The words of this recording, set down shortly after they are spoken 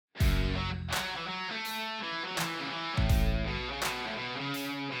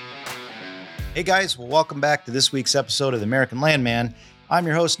Hey guys, well, welcome back to this week's episode of the American Landman. I'm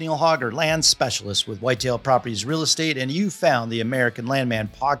your host, Neil Hogger, land specialist with Whitetail Properties Real Estate, and you found the American Landman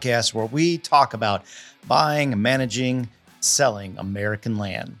podcast where we talk about buying, managing, selling American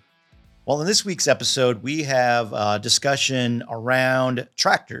land. Well, in this week's episode, we have a discussion around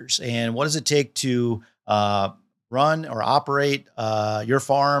tractors and what does it take to run or operate your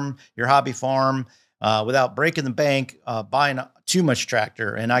farm, your hobby farm, without breaking the bank, buying too much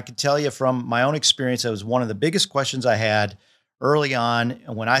tractor. And I can tell you from my own experience, that was one of the biggest questions I had early on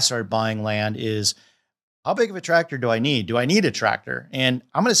when I started buying land is, how big of a tractor do I need? Do I need a tractor? And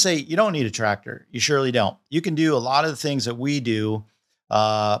I'm going to say you don't need a tractor. You surely don't. You can do a lot of the things that we do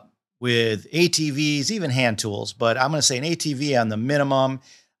with ATVs, even hand tools. But I'm going to say an ATV on the minimum.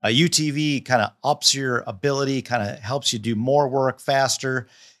 A UTV kind of ups your ability, kind of helps you do more work faster.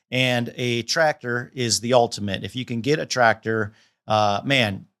 And a tractor is the ultimate. If you can get a tractor,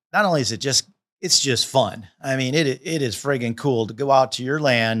 man, not only is it's just fun. I mean, it is friggin' cool to go out to your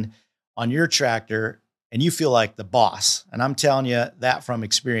land on your tractor and you feel like the boss. And I'm telling you that from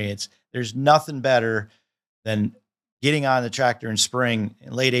experience. There's nothing better than getting on the tractor in spring,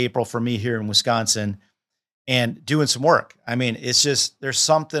 in late April for me here in Wisconsin, and doing some work. I mean, it's just, there's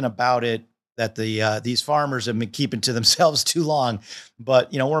something about it that these farmers have been keeping to themselves too long.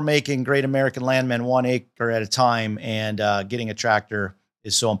 But, we're making great American landmen 1 acre at a time, and getting a tractor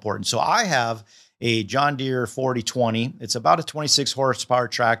is so important. So I have a John Deere 4020. It's about a 26 horsepower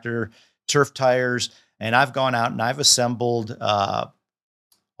tractor, turf tires, and I've gone out and I've assembled a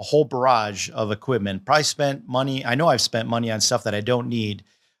whole barrage of equipment. Probably spent money. I know I've spent money on stuff that I don't need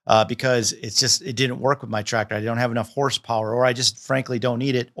because it didn't work with my tractor. I don't have enough horsepower, or I just frankly don't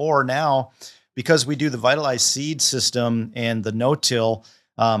need it. Or now, because we do the vitalized seed system and the no-till,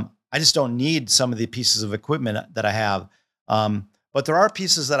 I just don't need some of the pieces of equipment that I have. But there are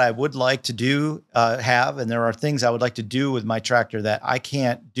pieces that I would like to have, and there are things I would like to do with my tractor that I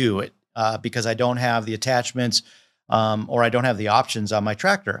can't do it because I don't have the attachments or I don't have the options on my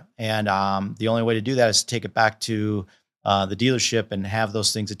tractor. And the only way to do that is to take it back to the dealership and have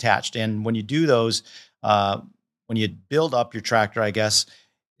those things attached. And when you do those, when you build up your tractor, I guess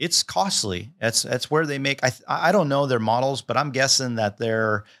it's costly. That's where they make. I don't know their models, but I'm guessing that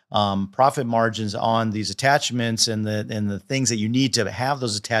their profit margins on these attachments and the things that you need to have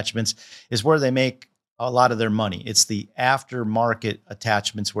those attachments is where they make a lot of their money. It's the aftermarket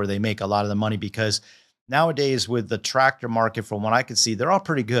attachments where they make a lot of the money, because nowadays with the tractor market, from what I can see, they're all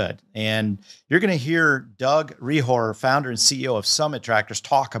pretty good. And you're going to hear Doug Rehor, founder and CEO of Summit Tractors,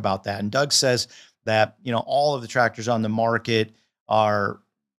 talk about that. And Doug says that, all of the tractors on the market are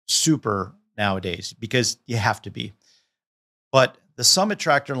super nowadays because you have to be. But the Summit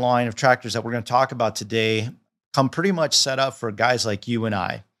Tractor line of tractors that we're going to talk about today come pretty much set up for guys like you and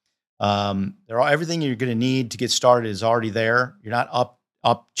I. Everything you're going to need to get started is already there. You're not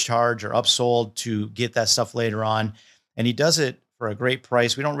upcharged or upsold to get that stuff later on. And he does it for a great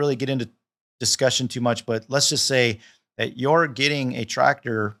price. We don't really get into discussion too much, but let's just say that you're getting a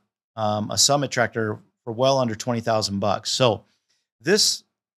tractor, a Summit tractor, for well under $20,000. So this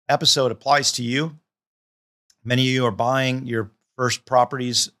episode applies to you. Many of you are buying your first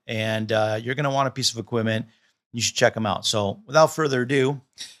properties, and you're going to want a piece of equipment. You should check them out. So without further ado,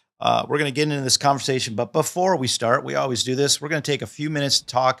 we're going to get into this conversation. But before we start, we always do this. We're going to take a few minutes to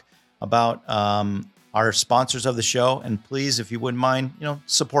talk about our sponsors of the show. And please, if you wouldn't mind,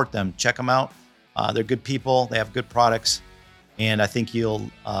 support them. Check them out. They're good people. They have good products. And I think you'll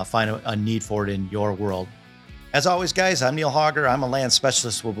find a need for it in your world. As always, guys, I'm Neil Hogger. I'm a land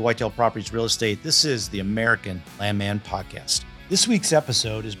specialist with Whitetail Properties Real Estate. This is the American Landman Podcast. This week's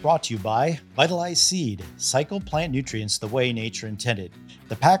episode is brought to you by Vitalized Seed. Cycle plant nutrients the way nature intended.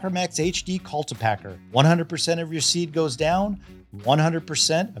 The PackerMax HD Cultipacker. 100% of your seed goes down,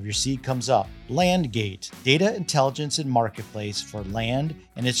 100% of your seed comes up. Landgate. Data intelligence and marketplace for land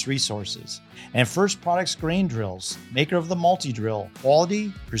and its resources. And First Products Grain Drills. Maker of the multi-drill.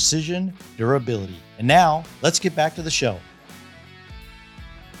 Quality, precision, durability. And now, let's get back to the show.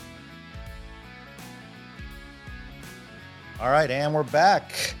 All right, and we're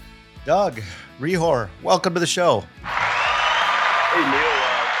back. Doug Rehor, welcome to the show. Hey, Neil.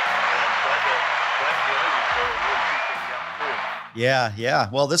 Yeah.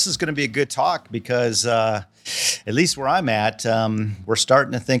 Well, this is going to be a good talk because at least where I'm at, we're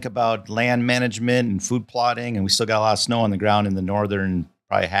starting to think about land management and food plotting, and we still got a lot of snow on the ground in the northern,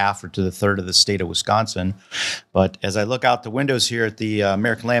 probably half or to the third of the state of Wisconsin. But as I look out the windows here at the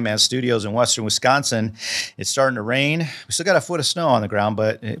American Landman Studios in western Wisconsin, it's starting to rain. We still got a foot of snow on the ground,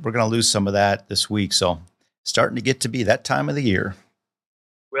 but we're going to lose some of that this week. So starting to get to be that time of the year.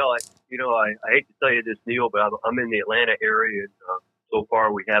 Well, I hate to tell you this, Neil, but I'm in the Atlanta area, and so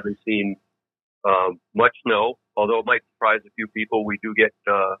far we haven't seen much snow. Although it might surprise a few people, we do get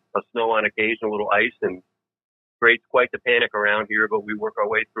a snow on occasion, a little ice, and creates quite the panic around here. But we work our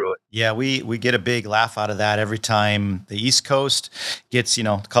way through it. Yeah, we get a big laugh out of that every time the East Coast gets,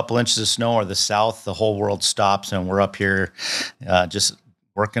 a couple inches of snow, or the South, the whole world stops, and we're up here just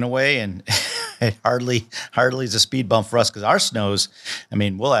working away, and it hardly is a speed bump for us because our snows. I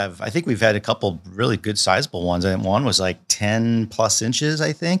mean, I think we've had a couple really good sizable ones. I think one was like 10 plus inches,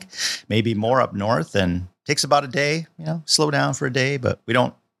 I think, maybe more up north, and takes about a day. Slow down for a day, but we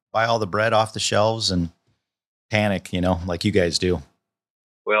don't buy all the bread off the shelves and panic, like you guys do.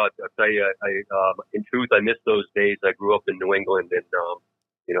 Well, I'll tell you, in truth, I miss those days. I grew up in New England, and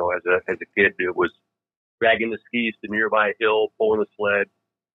as a kid, it was dragging the skis to nearby hill, pulling a sled,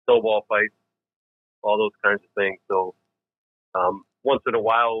 snowball fights, all those kinds of things. So once in a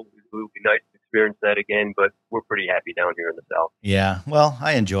while, it would be nice to experience that again, but we're pretty happy down here in the South. Yeah, well,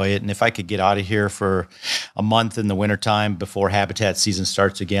 I enjoy it. And if I could get out of here for a month in the wintertime before habitat season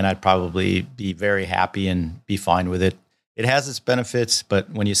starts again, I'd probably be very happy and be fine with it. It has its benefits, but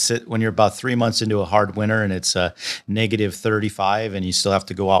when you're about 3 months into a hard winter and it's a negative 35 and you still have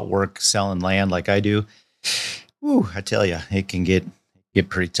to go out work selling land like I do, I tell you, it can get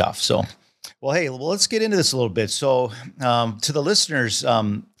pretty tough. So, well, hey, let's get into this a little bit. So, to the listeners,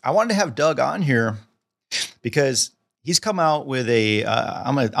 I wanted to have Doug on here because he's come out with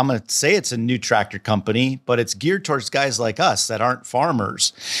I'm gonna say it's a new tractor company, but it's geared towards guys like us that aren't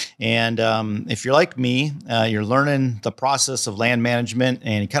farmers. And if you're like me, you're learning the process of land management,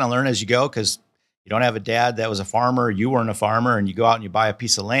 and you kind of learn as you go because you don't have a dad that was a farmer, you weren't a farmer, and you go out and you buy a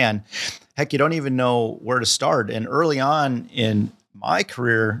piece of land. Heck, you don't even know where to start. And early on in my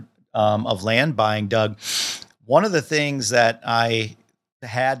career of land buying, Doug, one of the things that I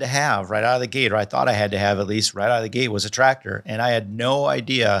had to have right out of the gate, or I thought I had to have at least right out of the gate, was a tractor. And I had no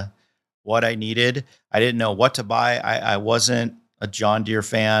idea what I needed. I didn't know what to buy. I wasn't a John Deere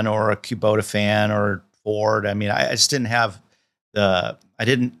fan or a Kubota fan or Ford. I mean, I just didn't have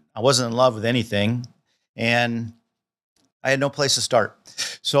I wasn't in love with anything. And I had no place to start.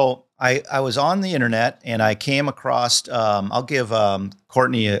 So I was on the internet and I came across, I'll give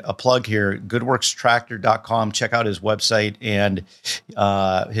Courtney a plug here, goodworkstractor.com. Check out his website and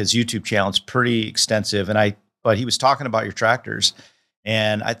his YouTube channel. It's pretty extensive. But he was talking about your tractors.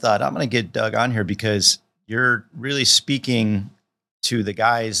 And I thought, I'm going to get Doug on here because you're really speaking to the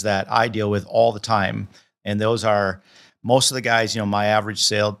guys that I deal with all the time. And those are most of the guys, my average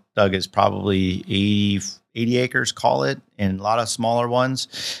sale, Doug, is probably 80 acres, call it, and a lot of smaller ones.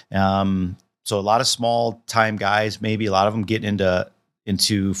 So a lot of small time guys, maybe a lot of them get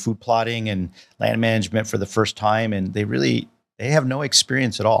into food plotting and land management for the first time, and they have no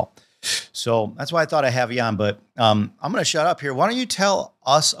experience at all. So that's why I thought I'd have you on. But I'm going to shut up here. Why don't you tell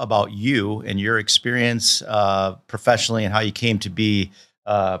us about you and your experience professionally and how you came to be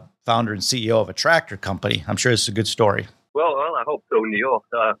founder and CEO of a tractor company? I'm sure it's a good story. Well, I hope so, Neil.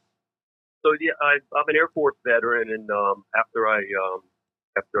 So yeah, I'm an Air Force veteran, and after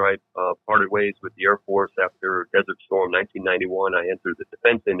I parted ways with the Air Force after Desert Storm 1991, I entered the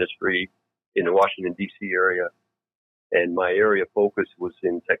defense industry in the Washington D.C. area, and my area of focus was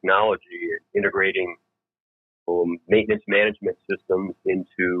in technology, integrating maintenance management systems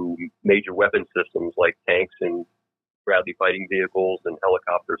into major weapon systems like tanks and Bradley fighting vehicles and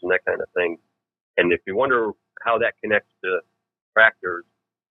helicopters and that kind of thing. And if you wonder how that connects to tractors,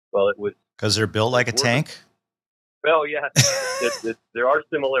 well, it was because they're built like a tank. Well, yeah, there are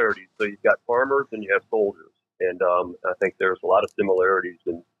similarities. So you've got farmers and you have soldiers, and I think there's a lot of similarities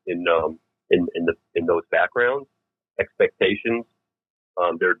in those backgrounds, expectations.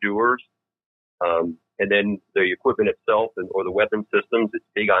 They're doers, and then the equipment itself or the weapon systems. It's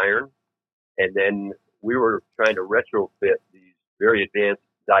big iron, and then we were trying to retrofit these very advanced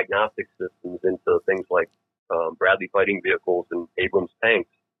diagnostic systems into things like Bradley fighting vehicles and Abrams tanks.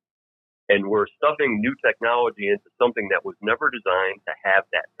 And we're stuffing new technology into something that was never designed to have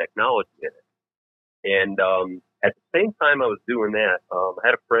that technology in it. And at the same time I was doing that, I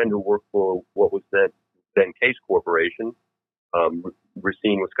had a friend who worked for what was then Case Corporation,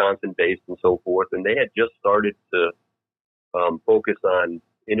 Racine, Wisconsin based and so forth. And they had just started to focus on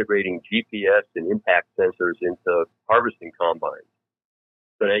integrating GPS and impact sensors into harvesting combines.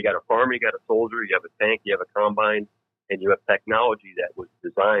 So now you got a farmer, you got a soldier, you have a tank, you have a combine, and you have technology that was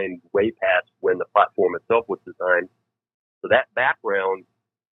designed way past when the platform itself was designed. So that background,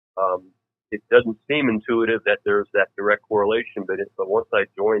 it doesn't seem intuitive that there's that direct correlation, but once I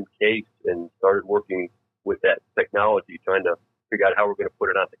joined Case and started working with that technology, trying to figure out how we're going to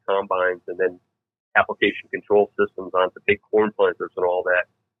put it onto combines and then application control systems onto big corn planters and all that.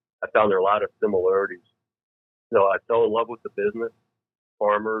 I found there are a lot of similarities. So I fell in love with the business,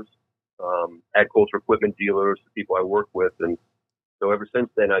 farmers, agriculture equipment dealers, the people I work with. And so ever since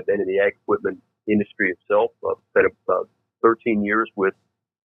then, I've been in the ag equipment industry itself. I've spent about 13 years with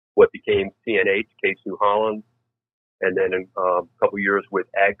what became CNH, Case New Holland, and then a couple years with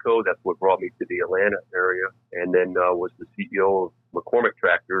AGCO. That's what brought me to the Atlanta area. And then was the CEO of McCormick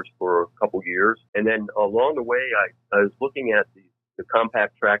Tractors for a couple years. And then along the way, I was looking at the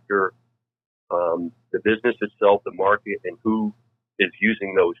compact tractor, the business itself, the market, and who is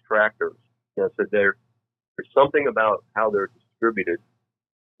using those tractors. So there's something about how they're distributed.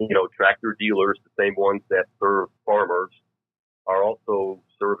 Tractor dealers, the same ones that serve farmers, are also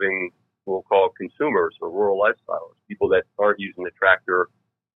serving what we'll call consumers or rural lifestylers, people that aren't using the tractor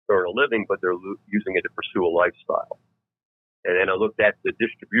to earn a living, but they're using it to pursue a lifestyle. And then I looked at the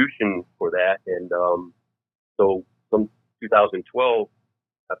distribution for that, and so from 2012,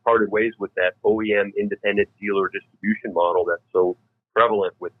 I parted ways with that OEM independent dealer distribution model that's so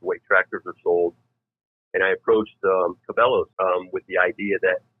prevalent with the way tractors are sold. And I approached Cabela's with the idea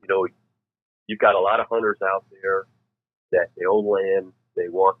that, you've got a lot of hunters out there that they own land, they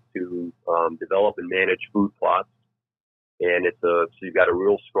want to develop and manage food plots, and so you've got a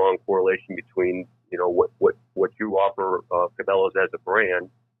real strong correlation between what you offer Cabela's as a brand.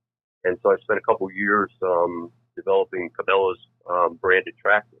 And so I spent a couple of years developing Cabela's branded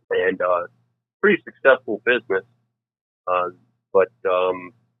tractor, and pretty successful business. But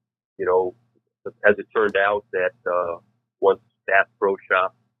as it turned out, that once Bass Pro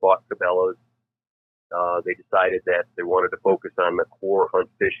Shops bought Cabela's, they decided that they wanted to focus on the core hunt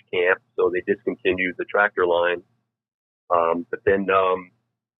fish camp, so they discontinued the tractor line. But then,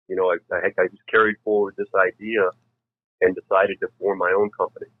 I just carried forward this idea and decided to form my own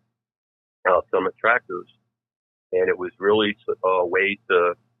company, Summit Tractors. And it was really a way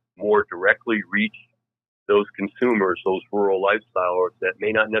to more directly reach those consumers, those rural lifestylers that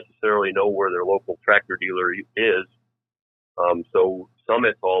may not necessarily know where their local tractor dealer is. So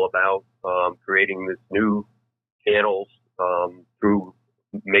Summit's all about creating this new channels through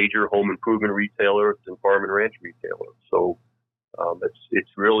major home improvement retailers and farm and ranch retailers. So it's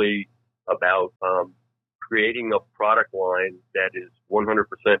really about creating a product line that is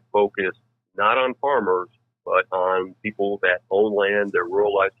 100% focused not on farmers, but on people that own land, they're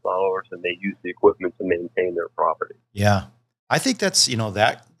rural lifestylers, and they use the equipment to maintain their property. Yeah. I think that's, I'm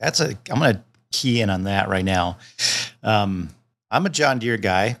going to key in on that right now. I'm a John Deere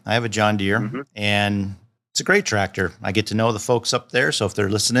guy. I have a John Deere, and it's a great tractor. I get to know the folks up there. So if they're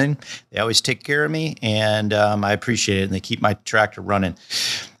listening, they always take care of me, and I appreciate it. And they keep my tractor running.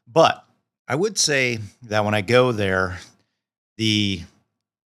 But I would say that when I go there, a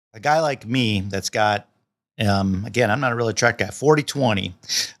guy like me that's got, again, I'm not a really tractor guy, 40/20.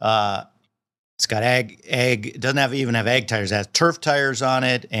 It's got ag, it doesn't even have ag tires. It has turf tires on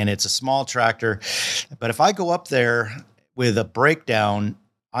it, and it's a small tractor. But if I go up there with a breakdown,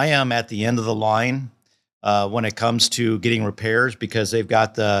 I am at the end of the line when it comes to getting repairs, because they've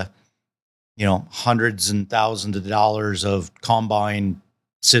got the, hundreds and thousands of dollars of combine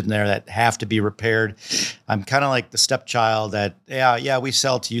sitting there that have to be repaired. I'm kind of like the stepchild that, yeah, we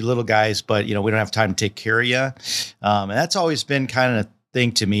sell to you little guys, but we don't have time to take care of you. And that's always been kind of a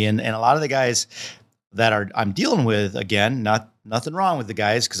thing to me. And a lot of the guys that I'm dealing with, again, nothing wrong with the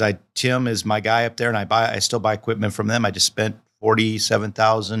guys, because Tim is my guy up there, and I still buy equipment from them. I just spent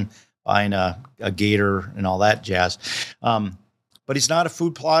 $47,000 buying a Gator and all that jazz. But he's not a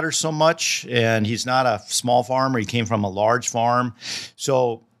food plotter so much, and he's not a small farmer. He came from a large farm.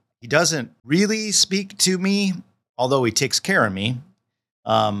 So he doesn't really speak to me, although he takes care of me.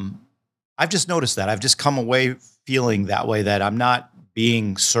 I've just noticed that. I've just come away feeling that way, that I'm not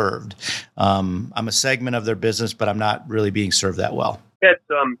being served. I'm a segment of their business, but I'm not really being served that well.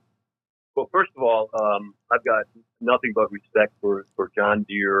 Well, first of all, I've got nothing but respect for John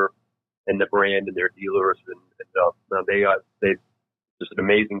Deere and the brand and their dealers, and they've just an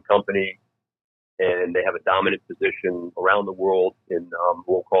amazing company, and they have a dominant position around the world in what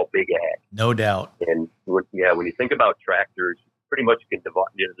we'll call big ag. No doubt. And when you think about tractors, pretty much you can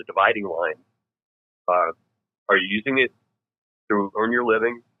divide it as a dividing line. Are you using it to earn your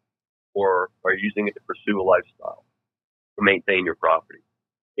living, or are you using it to pursue a lifestyle, to maintain your property?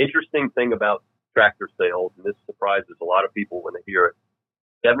 Interesting thing about tractor sales, and this surprises a lot of people when they hear it,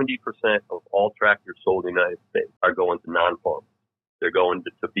 70% of all tractors sold in the United States are going to non-farmers. They're going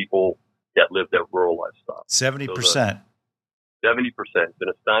to people that live that rural lifestyle. 70%. So 70%. It's an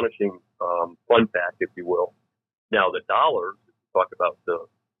astonishing fun fact, if you will. Now, the dollars, talk about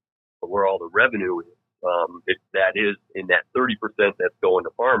where all the revenue is. That is in that 30% that's going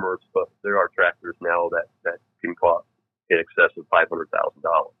to farmers, but there are tractors now that can cost in excess of $500,000.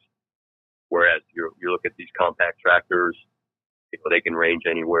 Whereas you look at these compact tractors, they can range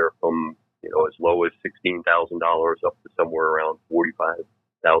anywhere from as low as $16,000 up to somewhere around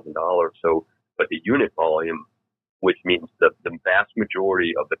 $45,000. So, but the unit volume, which means the vast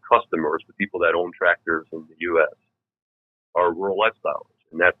majority of the customers, the people that own tractors in the U.S., are rural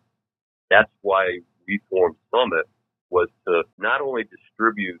lifestylers, and that's why we formed Summit, was to not only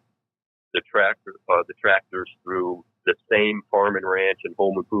distribute the tractors through the same farm and ranch and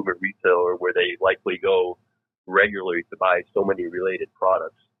home improvement retailer where they likely go regularly to buy so many related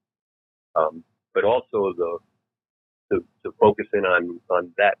products, but also to focus in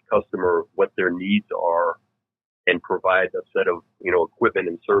on that customer, what their needs are, and provide a set of equipment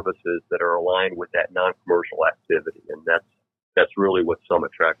and services that are aligned with that non-commercial activity, and that's really what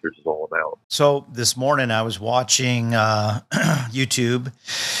Summit Tractors is all about. So this morning I was watching YouTube,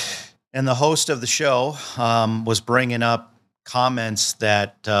 and the host of the show was bringing up comments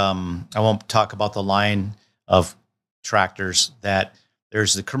that I won't talk about the line of tractors, that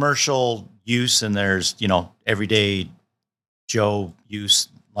there's the commercial use and there's, everyday Joe use,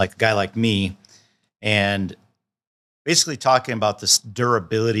 like a guy like me, and basically talking about this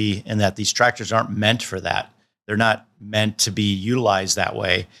durability and that these tractors aren't meant for that. They're not meant to be utilized that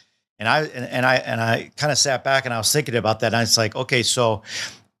way. And I kind of sat back and I was thinking about that. And I was like, okay, so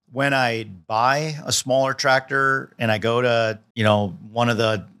when I buy a smaller tractor and I go to, one of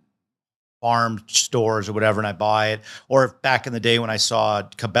the farm stores or whatever, and I buy it, or back in the day when I saw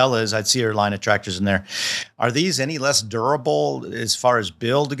Cabela's, I'd see her line of tractors in there. Are these any less durable as far as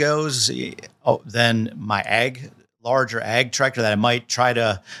build goes than my larger ag tractor that I might try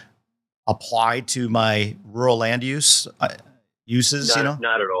to apply to my rural land uses?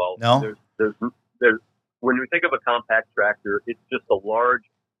 Not at all. No. There's when we think of a compact tractor, it's just a large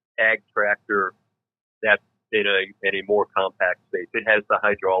ag tractor that's in a more compact space. It has the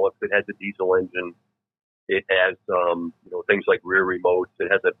hydraulics, it has a diesel engine, it has things like rear remotes,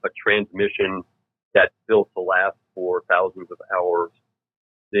 it has a transmission that's built to last for thousands of hours.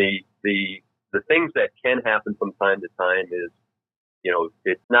 The things that can happen from time to time is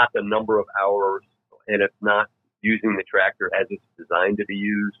it's not the number of hours, and it's not using the tractor as it's designed to be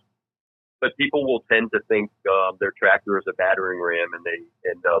used. But people will tend to think their tractor is a battering ram, and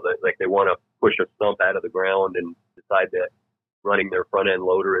they want to push a stump out of the ground and decide that running their front end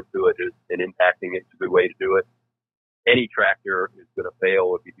loader into it and impacting it's a good way to do it. Any tractor is going to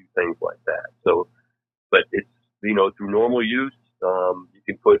fail if you do things like that. So, but it's through normal use, you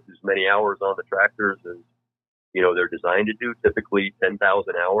can put as many hours on the tractors as they're designed to do. Typically 10,000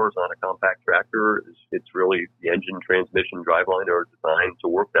 hours on a compact tractor. It's really the engine, transmission, driveline are designed to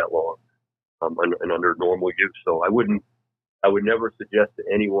work that long, and under normal use. So I would never suggest to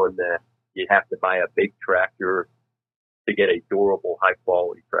anyone that you have to buy a big tractor to get a durable, high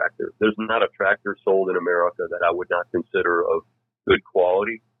quality tractor. There's not a tractor sold in America that I would not consider of good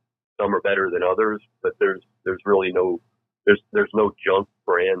quality. Some are better than others, but there's really no junk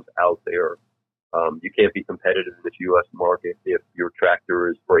brands out there. You can't be competitive in the U.S. market if your tractor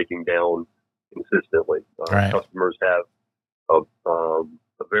is breaking down consistently. Right. Customers have a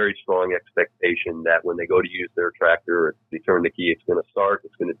very strong expectation that when they go to use their tractor, if they turn the key, it's going to start,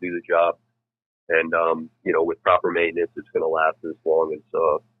 it's going to do the job. And, with proper maintenance, it's going to last as long as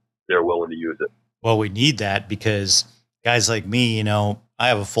they're willing to use it. Well, we need that because guys like me, I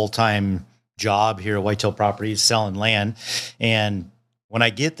have a full-time job here at Whitetail Properties selling land. And when I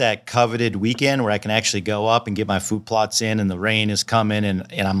get that coveted weekend where I can actually go up and get my food plots in and the rain is coming and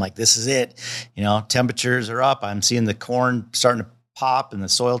I'm like, this is it. Temperatures are up. I'm seeing the corn starting to pop and the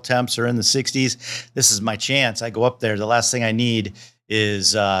soil temps are in the 60s. This is my chance. I go up there. The last thing I need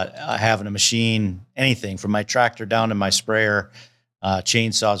is having a machine, anything from my tractor down to my sprayer,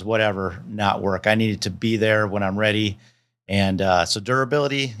 chainsaws, whatever, not work. I need it to be there when I'm ready. And so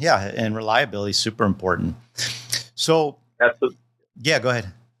durability, and reliability is super important. So absolutely. Yeah, go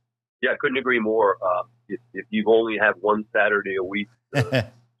ahead. Yeah, I couldn't agree more. If you've only have one Saturday a week to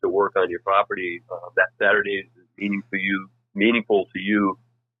work on your property, that Saturday is meaningful to you,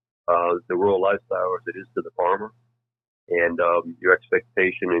 the rural lifestyle, as it is to the farmer. And your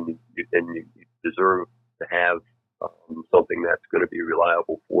expectation, and you deserve to have something that's going to be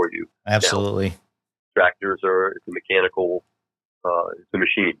reliable for you. Absolutely. Now, tractors it's a mechanical, it's a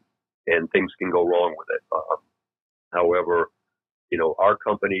machine, and things can go wrong with it. However, our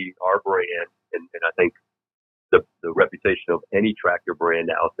company, our brand, and I think the reputation of any tractor brand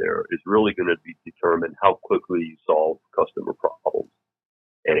out there is really going to be determined how quickly you solve customer problems.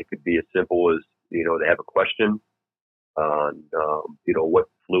 And it could be as simple as, they have a question on, what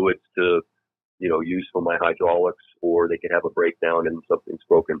fluids to, use for my hydraulics, or they could have a breakdown and something's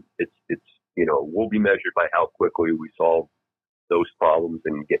broken. We'll be measured by how quickly we solve those problems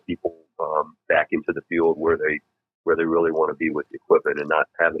and get people back into the field where they really want to be with the equipment and not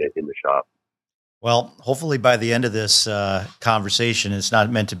having it in the shop. Well, hopefully by the end of this conversation, it's not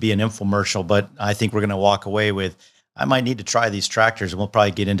meant to be an infomercial, but I think we're going to walk away with, I might need to try these tractors, and we'll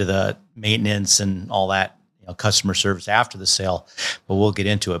probably get into the maintenance and all that, customer service after the sale, but we'll get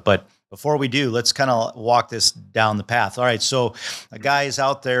into it. But before we do, let's kind of walk this down the path. All right. So a guy is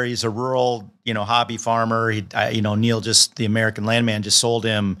out there. He's a rural, hobby farmer. Neil, the American Landman, just sold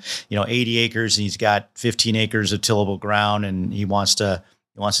him, 80 acres, and he's got 15 acres of tillable ground, and he wants to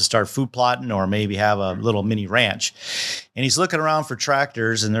start food plotting or maybe have a little mini ranch. And he's looking around for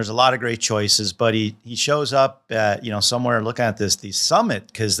tractors, and there's a lot of great choices, but he shows up at, somewhere looking at the Summit,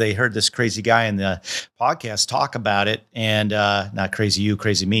 because they heard this crazy guy in the podcast talk about it, and not crazy you,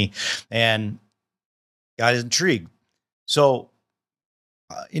 crazy me, and got intrigued. So,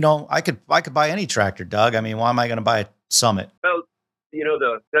 I could buy any tractor, Doug. I mean, why am I going to buy a Summit? Well,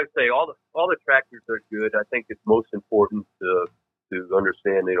 I'd say all the tractors are good. I think it's most important to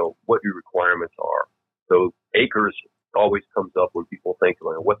understand, what your requirements are. So acres always comes up when people think,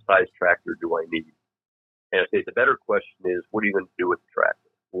 what size tractor do I need? And I say the better question is, what are you going to do with the tractor?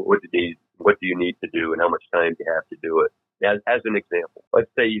 What do you need to do, and how much time do you have to do it? As an example,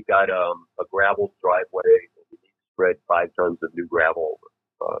 let's say you've got a gravel driveway and you need to spread 5 tons of new gravel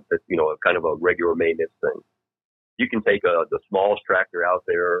over. That's, kind of a regular maintenance thing. You can take the smallest tractor out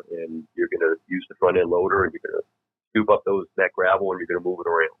there, and you're going to use the front end loader, and you're going to scoop up that gravel, and you're going to move it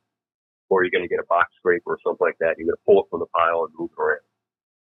around. Or you're going to get a box scraper or something like that. You're going to pull it from the pile and move it around.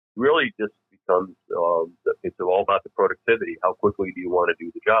 Really just becomes, it's all about the productivity. How quickly do you want to do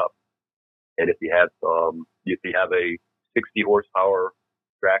the job? And if you have a 60 horsepower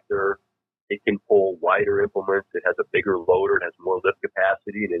tractor, it can pull wider implements. It has a bigger loader. It has more lift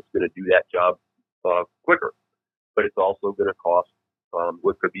capacity, and it's going to do that job quicker. But it's also going to cost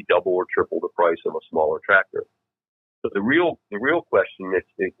what could be double or triple the price of a smaller tractor. So the real question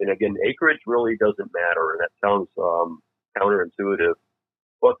is, and again, acreage really doesn't matter, and that sounds counterintuitive.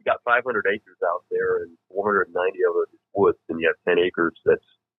 Well, if you got 500 acres out there and 490 of it is woods, and you have 10 acres that's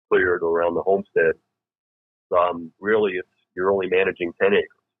cleared around the homestead, really you're only managing 10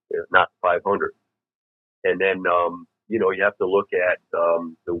 acres, not 500. And then you have to look at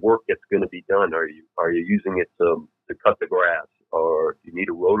the work that's going to be done. Are you using it to cut the grass, or do you need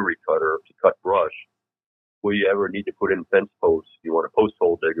a rotary cutter to cut brush? Will you ever need to put in fence posts? Do you want a post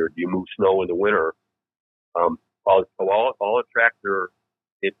hole digger? Do you move snow in the winter? All a tractor,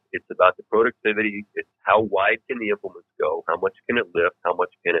 it's about the productivity. It's how wide can the implements go? How much can it lift? How much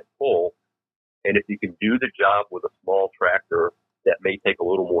can it pull? And if you can do the job with a small tractor that may take a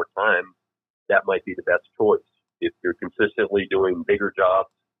little more time, that might be the best choice. If you're consistently doing bigger jobs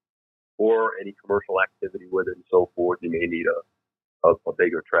or any commercial activity with it and so forth, you may need a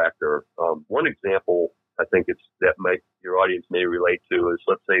bigger tractor. One example I think your audience may relate to is,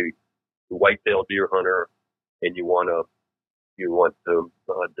 let's say, the whitetail deer hunter, and you want to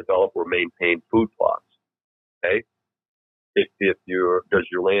develop or maintain food plots. Okay, does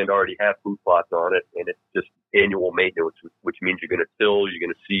your land already have food plots on it, and it's just annual maintenance, which means you're going to till, you're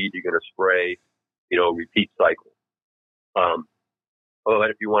going to seed, you're going to spray, repeat cycle.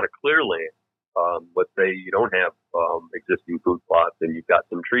 But if you want to clear land, let's say you don't have existing food plots and you've got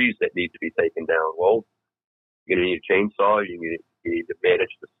some trees that need to be taken down. Well, you're going to need a chainsaw. You need to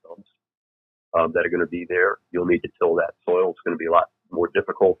manage the stumps that are going to be there. You'll need to till that soil. It's going to be a lot more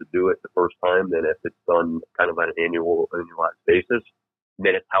difficult to do it the first time than if it's done kind of on an annualized basis. And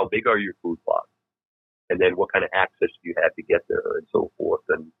then it's how big are your food plots? And then what kind of access do you have to get there, and so forth.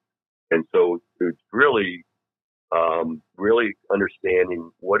 And so it's really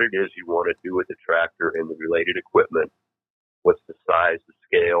understanding what it is you want to do with the tractor and the related equipment. What's the size, the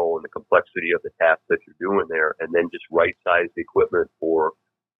scale, and the complexity of the task that you're doing there, and then just right size the equipment for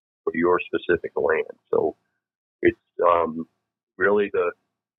your specific land. So it's really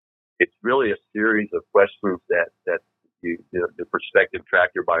a series of questions that the prospective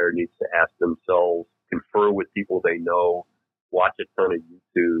tractor buyer needs to ask themselves, confer with people they know, watch a ton of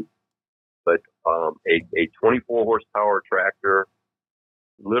YouTube. But a 24 horsepower tractor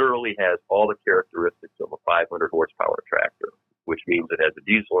literally has all the characteristics of a 500 horsepower tractor, which means it has a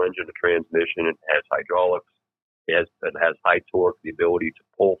diesel engine, a transmission, it has hydraulics, it has high torque, the ability to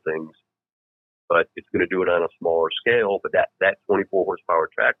pull things. but it's going to do it on a smaller scale. But that 24 horsepower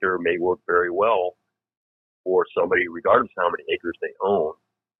tractor may work very well for somebody, regardless of how many acres they own.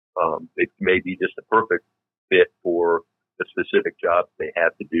 It may be just a perfect fit for the specific jobs they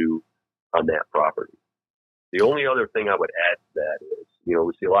have to do on that property. The only other thing I would add to that is, we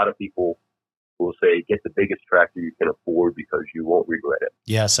see a lot of people who will say, get the biggest tractor you can afford because you won't regret it.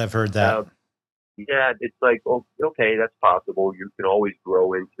 Yes, I've heard that. Yeah, it's like, oh, okay, that's possible. You can always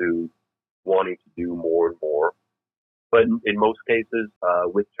grow into wanting to do more and more. But in most cases,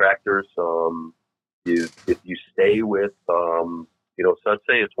 with tractors, if you stay with, so let's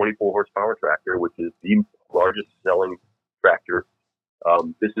say a 24 horsepower tractor, which is the largest selling tractor.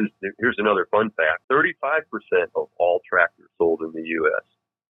 Here's another fun fact. 35% of all tractors sold in the U.S.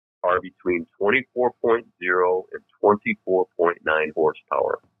 are between 24.0 and 24.9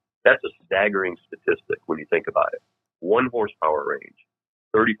 horsepower. That's a staggering statistic when you think about it. 1 horsepower range,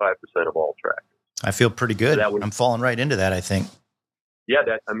 35% of all tractors. I feel pretty good. I'm falling right into that, I think. Yeah,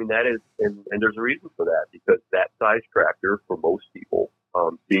 that is, and there's a reason for that, because that size tractor for most people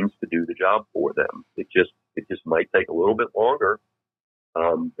seems to do the job for them. It just might take a little bit longer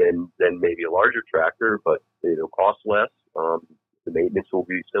than maybe a larger tractor, but it'll cost less. The maintenance will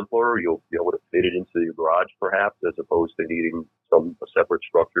be simpler. You'll be able to fit it into your garage, perhaps, as opposed to needing a separate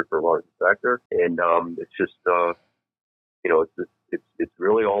structure for a larger tractor. And it's just, it's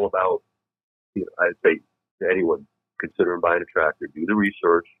really all about. I'd say to anyone considering buying a tractor, do the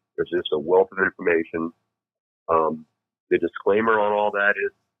research. There's just a wealth of information. The disclaimer on all that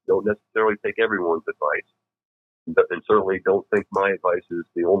is, don't necessarily take everyone's advice, and certainly don't think my advice is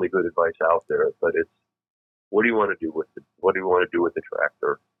the only good advice out there. But it's, what do you want to do with it? What do you want to do with the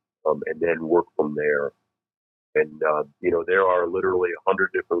tractor? And then work from there. And there are literally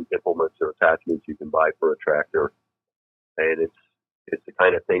 100 different implements or attachments you can buy for a tractor, and it's the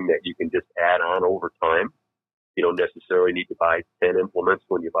kind of thing that you can just add on over time. You don't necessarily need to buy 10 implements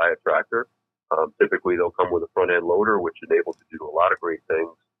when you buy a tractor. Typically, they'll come with a front-end loader, which enables you to do a lot of great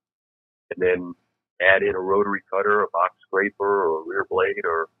things. And then add in a rotary cutter, a box scraper, or a rear blade,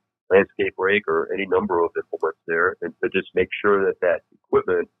 or landscape rake, or any number of implements there, and to just make sure that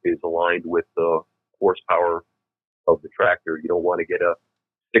equipment is aligned with the horsepower of the tractor. You don't want to get a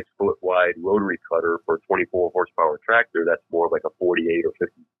 6-foot wide rotary cutter for a 24 horsepower tractor. That's more like a 48 or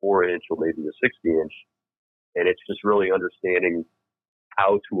 54 inch, or maybe a 60 inch. And it's just really understanding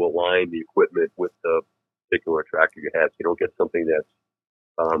how to align the equipment with the particular tractor you have, so you don't get something that's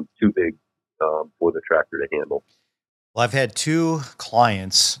too big for the tractor to handle. Well, I've had 2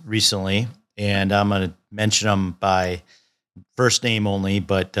 clients recently, and I'm going to mention them by first name only,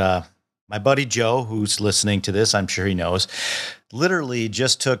 but my buddy Joe, who's listening to this, I'm sure he knows, literally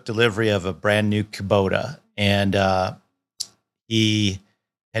just took delivery of a brand new Kubota, and he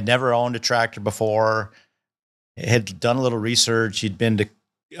had never owned a tractor before, had done a little research. He'd been to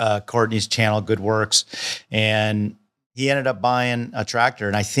Courtney's channel, Good Works, and he ended up buying a tractor.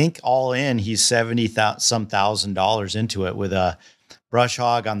 And I think all in, he's $70,000 into it, with a brush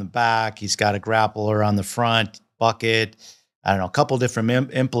hog on the back. He's got a grappler on the front, bucket, I don't know, a couple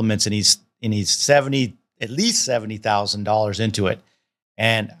different implements, and he's at least $70,000 into it.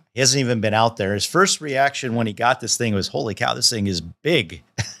 And he hasn't even been out there. His first reaction when he got this thing was, holy cow, this thing is big.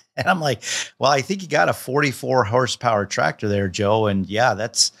 And I'm like, well, I think you got a 44 horsepower tractor there, Joe. And yeah,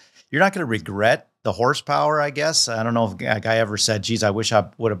 you're not going to regret the horsepower, I guess. I don't know if a guy ever said, geez, I wish I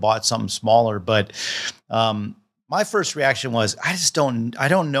would have bought something smaller. But my first reaction was, I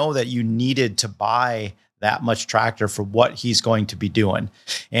don't know that you needed to buy that much tractor for what he's going to be doing.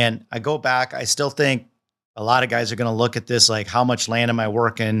 And I go back, I still think a lot of guys are going to look at this like, how much land am I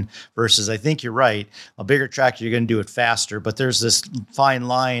working versus, I think you're right, a bigger tractor, you're going to do it faster. But there's this fine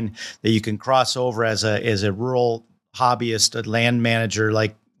line that you can cross over as a rural hobbyist, a land manager,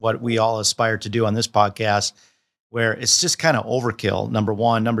 like what we all aspire to do on this podcast, where it's just kind of overkill, number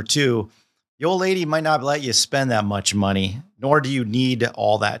one. Number two, the old lady might not let you spend that much money, nor do you need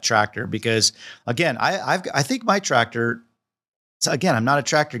all that tractor. Because again, I think my tractor, so again, I'm not a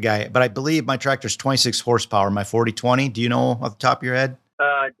tractor guy, but I believe my tractor is 26 horsepower, my 4020. Do you know off the top of your head?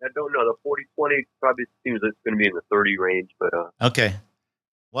 I don't know. The 4020 probably seems it's going to be in the 30 range, but okay.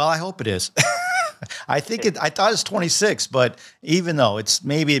 Well, I hope it is. I thought it's 26, but even though it's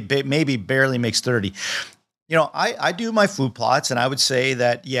maybe barely makes 30. I do my food plots, and I would say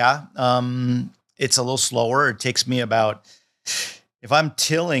that, it's a little slower. It takes me about, if I'm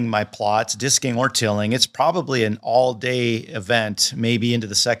tilling my plots, disking or tilling, it's probably an all-day event, maybe into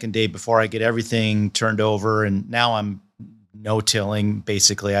the second day before I get everything turned over. And now I'm no tilling.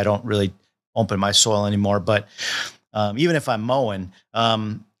 Basically, I don't really open my soil anymore. But even if I'm mowing,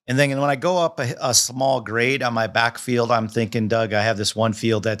 And then when I go up a small grade on my backfield, I'm thinking, Doug, I have this one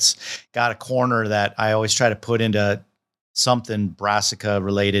field that's got a corner that I always try to put into something brassica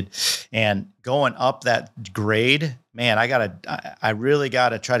related, and going up that grade, man, I really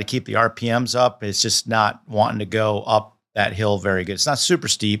gotta try to keep the RPMs up. It's just not wanting to go up that hill very good. It's not super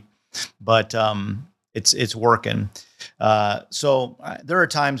steep, but it's working. There are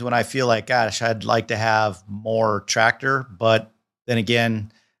times when I feel like, gosh, I'd like to have more tractor, but then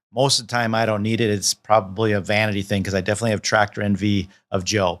again, most of the time I don't need it. It's probably a vanity thing because I definitely have tractor envy of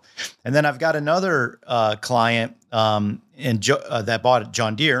Joe. And then I've got another client that bought a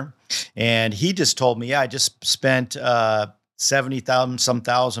John Deere, and he just told me, yeah, I just spent 70,000 some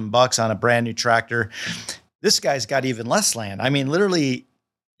thousand bucks on a brand new tractor. This guy's got even less land. I mean, literally,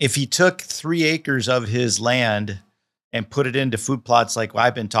 if he took 3 acres of his land and put it into food plots like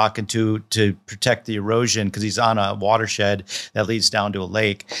I've been talking to protect the erosion because he's on a watershed that leads down to a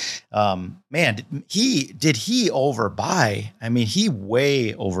lake. Man, did he overbuy? I mean, he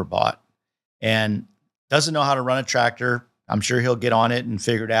way overbought and doesn't know how to run a tractor. I'm sure he'll get on it and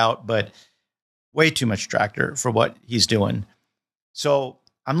figure it out, but way too much tractor for what he's doing. So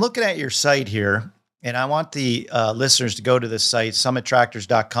I'm looking at your site here, and I want the listeners to go to this site,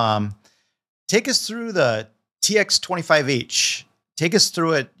 summittractors.com. Take us through the TX25H. Take us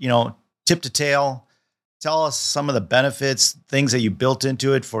through it, tip to tail. Tell us some of the benefits, things that you built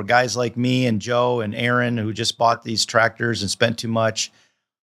into it for guys like me and Joe and Aaron who just bought these tractors and spent too much.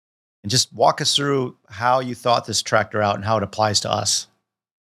 And just walk us through how you thought this tractor out and how it applies to us.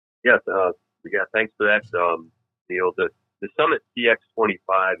 Yes, thanks for that, Neil. The Summit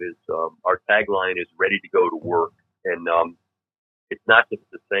TX25 is our tagline is ready to go to work, and it's not just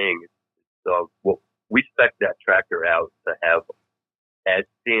a saying. Well, we spec that tractor out to have as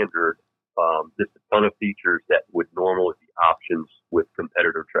standard just a ton of features that would normally be options with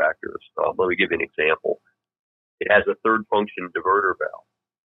competitor tractors. Let me give you an example. It has a third function diverter valve.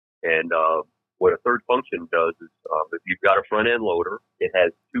 And what a third function does is if you've got a front end loader, it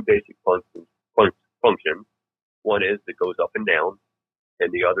has two basic functions. One is it goes up and down,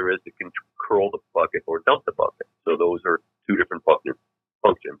 and the other is it can curl the bucket or dump the bucket. So those are two different functions,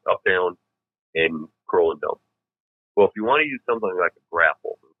 up, down, and curl and dump. Well, if you want to use something like a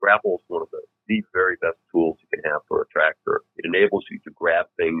grapple is one of the very best tools you can have for a tractor. It enables you to grab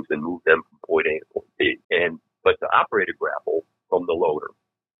things and move them from point A to point B. But to operate a grapple from the loader,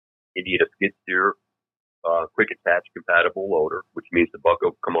 you need a skid steer, quick attach compatible loader, which means the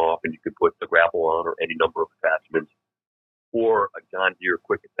bucket will come off and you can put the grapple on or any number of attachments, or a John Deere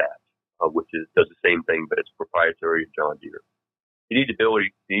quick attach, which does the same thing, but it's proprietary to John Deere. You need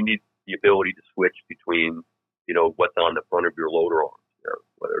the ability to switch between, what's on the front of your loader arms there,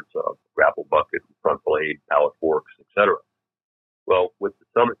 whether it's a grapple bucket, front blade, pallet forks, etc. Well, with the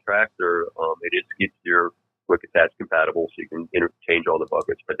Summit tractor, it is skid steer quick attach compatible, so you can interchange all the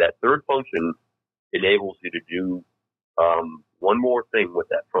buckets. But that third function enables you to do one more thing with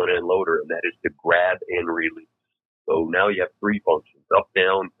that front end loader, and that is to grab and release. So now you have three functions: up,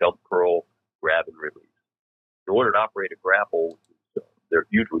 down, dump, curl, grab, and release. In order to operate a grapple, they're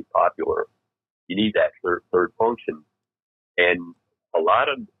hugely popular. You need that third function. And a lot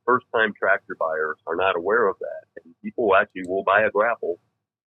of first-time tractor buyers are not aware of that. And people actually will buy a grapple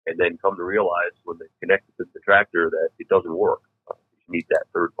and then come to realize when they connect it to the tractor that it doesn't work. You need that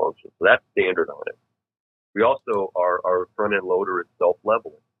third function. So that's standard on it. We also, our front-end loader is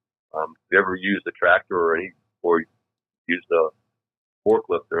self-leveling. If you ever used a tractor or used a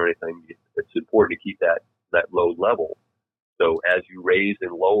forklift or anything, it's important to keep that load level. So as you raise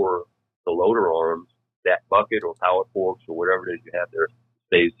and lower the loader arms, that bucket or pallet forks or whatever it is you have there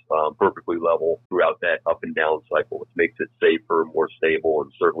stays perfectly level throughout that up and down cycle, which makes it safer, more stable,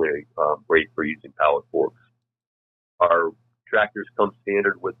 and certainly great for using pallet forks. Our tractors come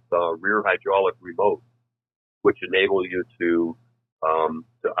standard with rear hydraulic remote, which enable you to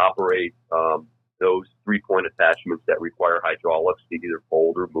operate those 3-point attachments that require hydraulics to either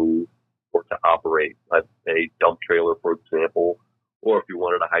fold or move, or to operate a dump trailer, for example, or if you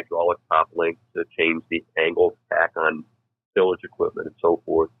wanted a hydraulic top link to change the angle of attack on tillage equipment and so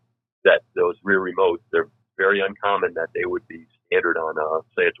forth. That those rear remotes, they're very uncommon that they would be standard on,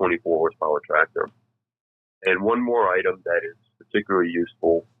 say, a 24 horsepower tractor. And one more item that is particularly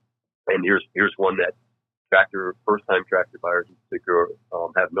useful, and here's one that first-time tractor buyers in particular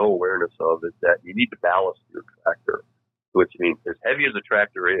have no awareness of, is that you need to ballast your tractor, which means as heavy as a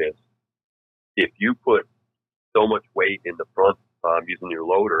tractor is, if you put so much weight in the front using your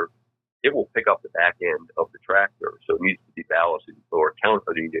loader, it will pick up the back end of the tractor. So it needs to be ballasted, or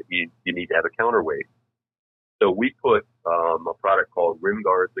you need to have a counterweight. So we put a product called Rim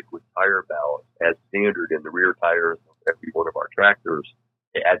Guard Liquid Tire Ballast as standard in the rear tires of every one of our tractors.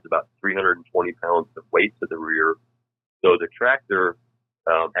 It adds about 320 pounds of weight to the rear. So the tractor,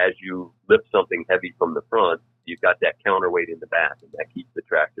 as you lift something heavy from the front, you've got that counterweight in the back, and that keeps the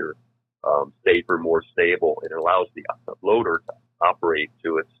tractor safer, more stable, and it allows the loader to operate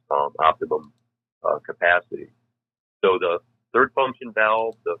to its optimum capacity. So the third function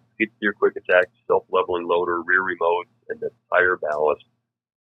valve, the skid steer quick attach, self-leveling loader, rear remote, and the tire ballast,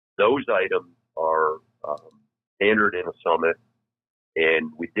 those items are standard in a Summit,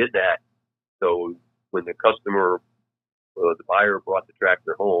 and we did that so when the customer, the buyer brought the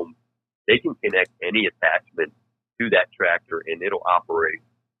tractor home, they can connect any attachment to that tractor and it'll operate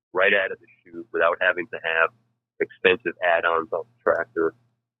right out of the chute without having to have expensive add-ons on the tractor.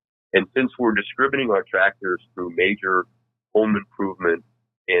 And since we're distributing our tractors through major home improvement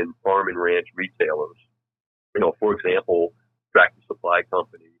and farm and ranch retailers, for example, Tractor Supply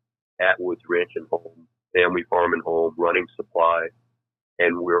Company, Atwood's Ranch and Home, Family Farm and Home, Running Supply,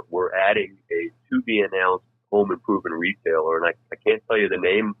 and we're adding a to-be-announced home improvement retailer, and I can't tell you the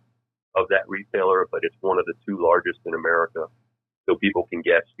name of that retailer, but it's one of the two largest in America, so people can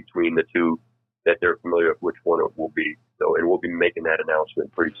guess between the two that they're familiar with which one it will be. So, and we'll be making that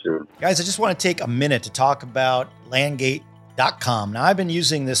announcement pretty soon. Guys, I just want to take a minute to talk about Landgate.com. Now, I've been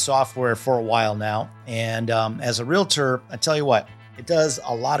using this software for a while now, and as a realtor, I tell you what, it does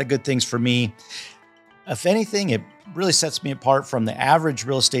a lot of good things for me. If anything, it really sets me apart from the average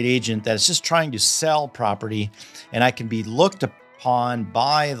real estate agent that's just trying to sell property, and I can be looked upon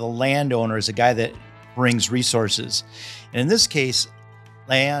by the landowner as a guy that brings resources. And in this case,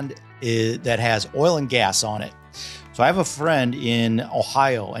 land that has oil and gas on it. So I have a friend in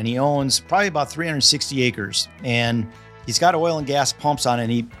Ohio, and he owns probably about 360 acres, and he's got oil and gas pumps on it,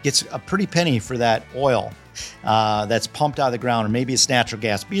 and he gets a pretty penny for that oil that's pumped out of the ground, or maybe it's natural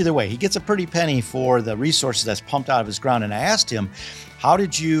gas. But either way, he gets a pretty penny for the resources that's pumped out of his ground. And I asked him, how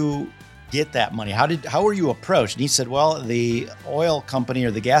did you get that money? How were you approached? And he said, well, the oil company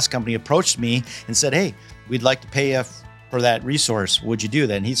or the gas company approached me and said, hey, we'd like to pay you for that resource. Would you do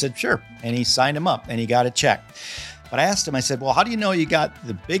that? And he said, sure. And he signed him up and he got a check. But I asked him, I said, well, how do you know you got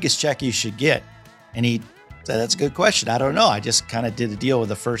the biggest check you should get? And he said, that's a good question. I don't know. I just kind of did a deal with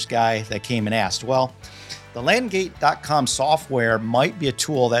the first guy that came and asked. Well, the Landgate.com software might be a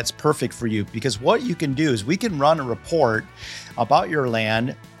tool that's perfect for you, because what you can do is we can run a report about your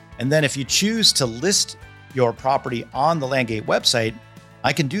land. And then if you choose to list your property on the Landgate website,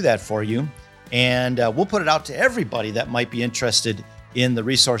 I can do that for you. And we'll put it out to everybody that might be interested in the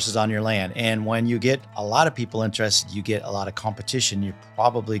resources on your land. And when you get a lot of people interested, you get a lot of competition. You're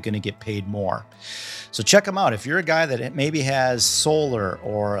probably going to get paid more. So check them out. If you're a guy that maybe has solar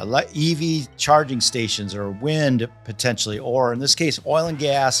or EV charging stations or wind potentially, or in this case, oil and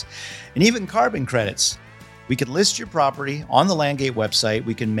gas, and even carbon credits, we can list your property on the Landgate website.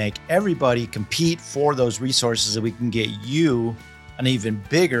 We can make everybody compete for those resources, and we can get you an even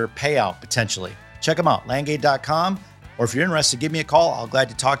bigger payout potentially. Check them out, Landgate.com. Or if you're interested, give me a call. I'll be glad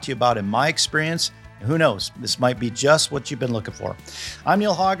to talk to you about it. In my experience, and who knows, this might be just what you've been looking for. I'm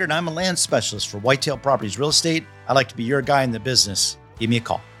Neil Hoggard, and I'm a land specialist for Whitetail Properties Real Estate. I'd like to be your guy in the business. Give me a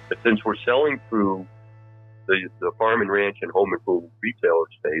call. But since we're selling through the farm and ranch and home improvement retailer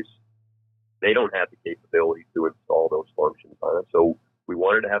space, they don't have the capability to install those functions on it. So we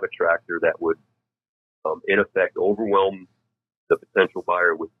wanted to have a tractor that would, in effect, overwhelm the potential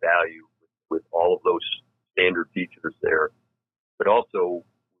buyer with value, with all of those standard features there. But also,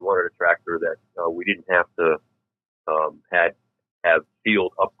 we wanted a tractor that we didn't have to have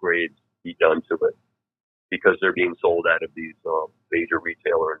field upgrades be done to it, because they're being sold out of these major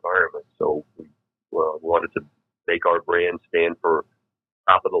retailer environments. So we wanted to make our brand stand for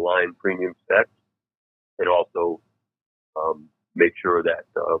top of the line premium specs, and also make sure that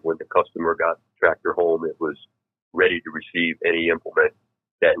when the customer got the tractor home, it was ready to receive any implement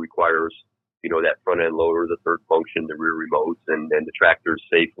that requires, that front end loader, the third function, the rear remotes, and the tractor is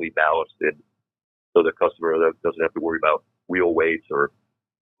safely ballasted, so the customer doesn't have to worry about wheel weights or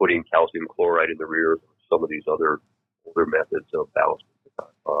putting calcium chloride in the rear, or some of these other older methods of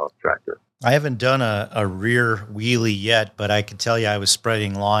ballasting tractor. I haven't done a rear wheelie yet, but I can tell you I was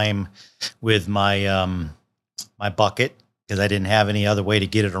spreading lime with my my bucket because I didn't have any other way to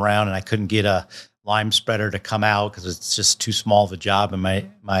get it around, and I couldn't get a lime spreader to come out because it's just too small of a job, and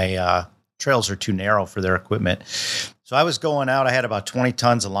my trails are too narrow for their equipment. So I was going out. I had about 20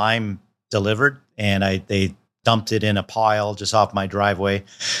 tons of lime delivered, and they dumped it in a pile just off my driveway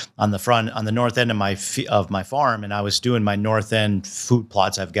on the north end of my farm. And I was doing my north end food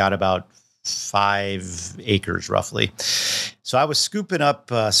plots. I've got about 5 acres roughly. So I was scooping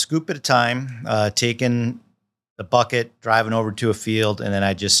up scoop at a time, taking the bucket, driving over to a field, and then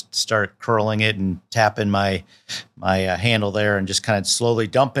I just start curling it and tapping my handle there and just kind of slowly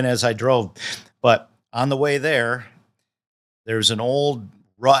dumping as I drove. But on the way there's an old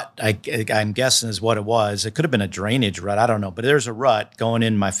rut, I'm guessing is what it was. It could have been a drainage rut. I don't know. But there's a rut going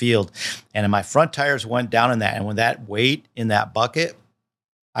in my field. And my front tires went down in that. And when that weight in that bucket,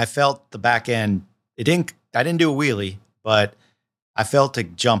 I felt the back end. I didn't do a wheelie, but I felt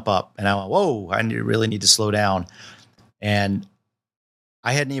it jump up. And I went, whoa, I really need to slow down. And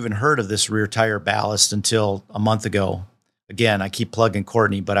I hadn't even heard of this rear tire ballast until a month ago. Again, I keep plugging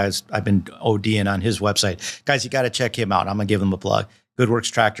Courtney, but I've been ODing on his website. Guys, you got to check him out. I'm going to give him a plug.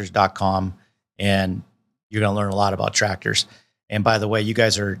 Goodworkstractors.com. And you're going to learn a lot about tractors. And by the way, you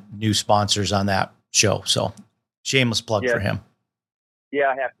guys are new sponsors on that show. So shameless plug for him. Yeah,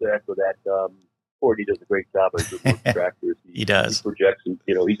 I have to echo that. Courtney does a great job on Good Tractors. He does. He projects, and,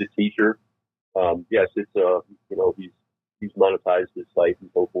 he's a teacher. Yes, it's he's monetized his site and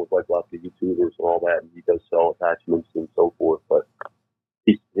so forth, like lots of YouTubers and all that, and he does sell attachments and so forth. But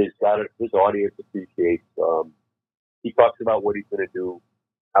his audience appreciates. He talks about what he's going to do,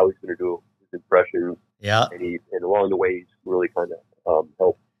 how he's going to do it, his impressions. Yeah. And along the way, he's really kind of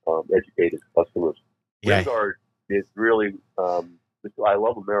help educate his customers. Yeah. Rimguard is really. I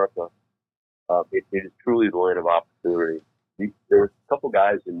love America. It is truly the land of opportunity. There were a couple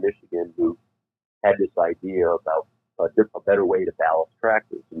guys in Michigan who had this idea about a better way to ballast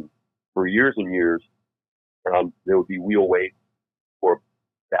tractors. And for years and years, there would be wheel weights or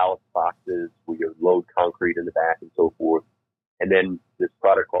ballast boxes where you load concrete in the back and so forth. And then this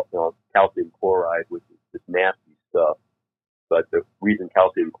product called calcium chloride, which is this nasty stuff. But the reason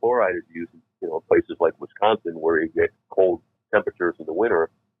calcium chloride is used in places like Wisconsin where you get cold temperatures in the winter,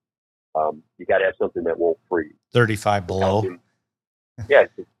 you got to have something that won't freeze. 35 below.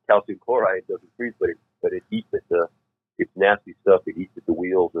 Calcium chloride doesn't freeze, but it eats at it's nasty stuff. It eats at the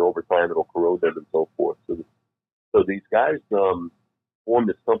wheels, and over time it'll corrode them and so forth. So these guys formed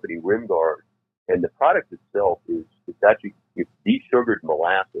this company, Rimguard, and the product itself it's desugared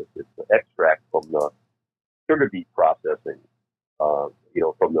molasses. It's the extract from the sugar beet processing,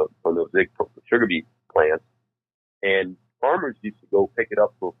 from those big sugar beet plants, and farmers used to go pick it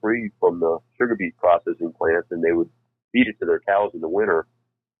up for free from the sugar beet processing plants, and they would feed it to their cows in the winter,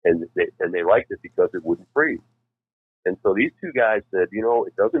 and they liked it because it wouldn't freeze. And so these two guys said,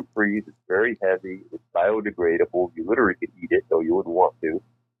 it doesn't freeze, it's very heavy, it's biodegradable, you literally could eat it, though you wouldn't want to,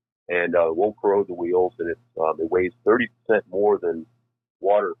 and it won't corrode the wheels, and it weighs 30% more than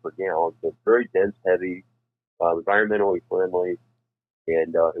water per gallon, so it's very dense, heavy, environmentally friendly,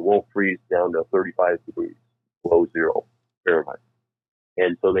 and it won't freeze down to 35 degrees, below zero Fahrenheit.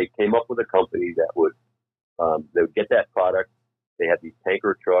 And so they came up with a company that would they would get that product. They had these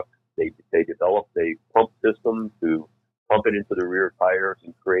tanker trucks. They developed a pump system to pump it into the rear tires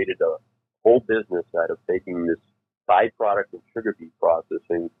and created a whole business out of taking this byproduct of sugar beet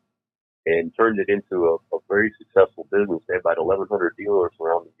processing and turned it into a very successful business. They have about 1,100 dealers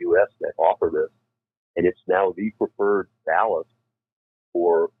around the U.S. that offer this, and it's now the preferred ballast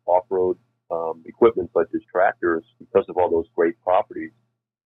for off-road equipment such as tractors because of all those great properties.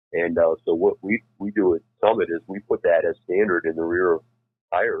 And so what we do at Summit is we put that as standard in the rear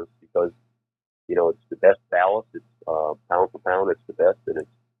tires because, it's the best ballast. It's pound for pound, it's the best. And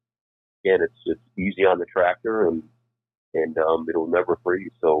it's easy on the tractor and it'll never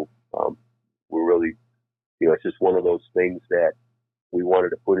freeze. So we're really, it's just one of those things that we wanted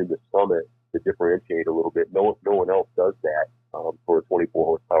to put in the Summit to differentiate a little bit. No one else does that for a 24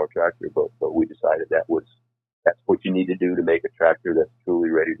 horsepower tractor, but we decided that's what you need to do to make a tractor that's truly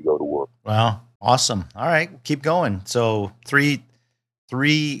ready to go to work. Wow. Awesome. All right. Keep going. So three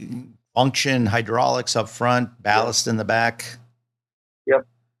function hydraulics up front, ballast in the back. Yep.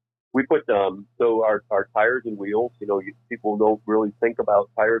 We put, so our tires and wheels, people don't really think about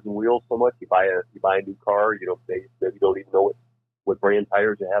tires and wheels so much. You buy a new car, they don't even know what brand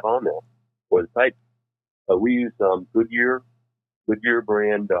tires you have on there or the type. We use Goodyear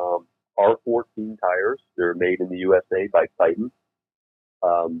brand R14 tires. They're made in the USA by Titan.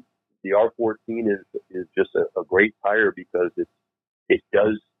 The R14 is just a great tire because it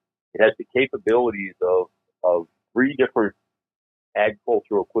has the capabilities of three different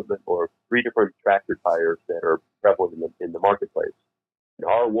agricultural equipment or three different tractor tires that are prevalent in the marketplace. And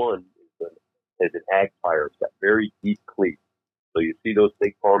R1 is an ag tire. It's got very deep cleats. So you see those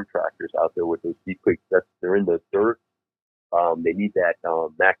big farm tractors out there with those deep cleats. They're in the dirt. They need that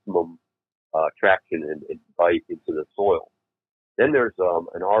maximum traction and bite into the soil. Then there's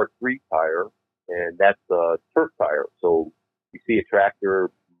an R3 tire, and that's a turf tire. So you see a tractor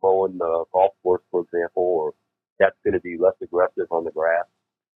mowing the golf course, for example, or that's going to be less aggressive on the grass.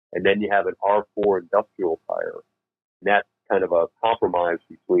 And then you have an R4 industrial tire, and that's kind of a compromise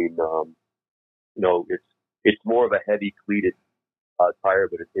between, it's more of a heavy cleated tire,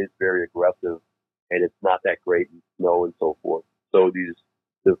 but it is very aggressive, and it's not that great in snow and so forth. So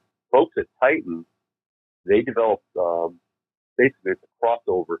the folks at Titan, they developed basically it's a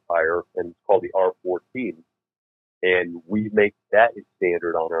crossover tire, and it's called the R14, and we make that as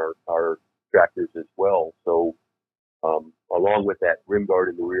standard on our tractors as well. So along with that rim guard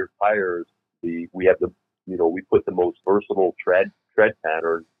in the rear tires, we have we put the most versatile tread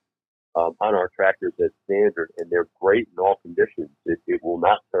pattern on our tractors as standard, and they're great in all conditions. It will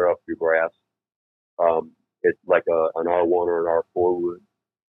not tear up your grass. It's like an R1 or an R4 would.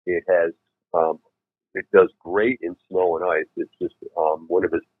 It has it does great in snow and ice. It's just one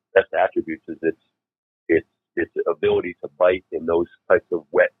of its best attributes is its ability to bite in those types of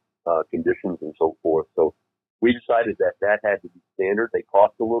wet conditions and so forth. So we decided that had to be standard. They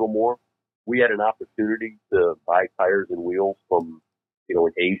cost a little more. We had an opportunity to buy tires and wheels from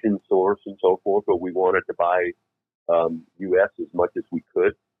an Asian source and so forth, but we wanted to buy U.S. as much as we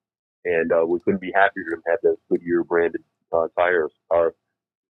could, and we couldn't be happier to have those Goodyear branded tires. Our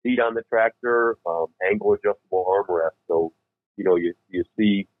seat on the tractor, angle adjustable armrest. So you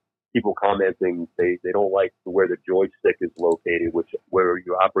see people commenting they don't like where the joystick is located, where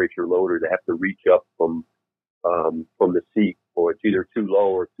you operate your loader. They have to reach up from the seat, or it's either too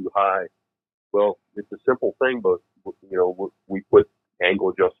low or too high. Well, it's a simple thing, but we put angle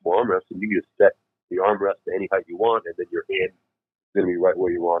adjustable armrest, and you just set the armrest to any height you want, and then your hand is going to be right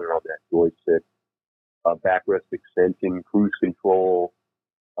where you want it on that joystick. Backrest extension, cruise control,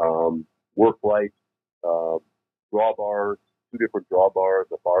 work lights, drawbars, two different drawbars,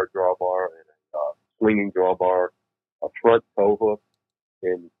 a bar drawbar and a swinging drawbar, a front tow hook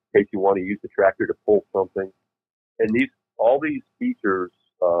in case you want to use the tractor to pull something. And all these features,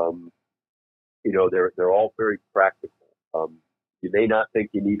 they're all very practical. You may not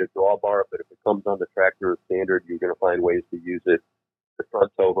think you need a drawbar, but if it comes on the tractor as standard, you're going to find ways to use it. The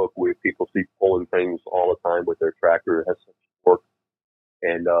front tow hook, where people see pulling things all the time with their tractor, has such torque.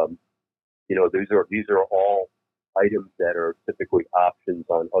 And, these are all items that are typically options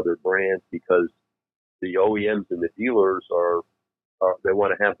on other brands, because the OEMs and the dealers they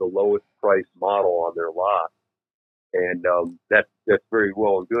want to have the lowest price model on their lot. And that's very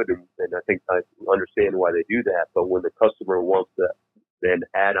well and good, and I think I understand why they do that. But when the customer wants to then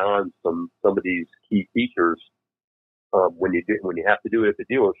add on some of these key features, when you have to do it at the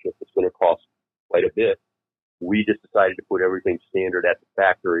dealership, it's going to cost quite a bit. We just decided to put everything standard at the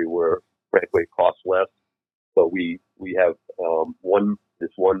factory, where frankly it costs less. But we have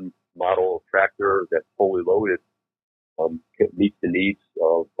this one model of tractor that's fully loaded meets the needs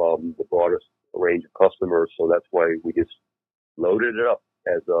of the broadest range of customers. So that's why we just loaded it up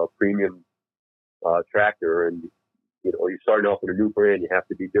as a premium tractor. And you're starting off with a new brand, you have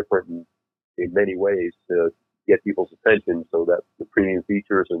to be different in many ways to get people's attention. So that's the premium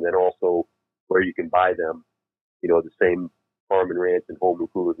features, and then also where you can buy them. The same farm and ranch and home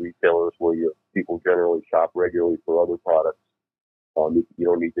improvement retailers where people generally shop regularly for other products. You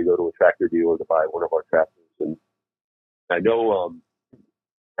don't need to go to a tractor dealer to buy one of our tractors. And I know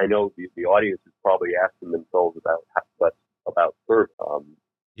the audience is probably asking themselves about turf.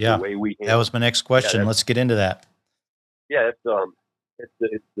 Yeah, the way we that was my next question. Let's get into that. Yeah, it's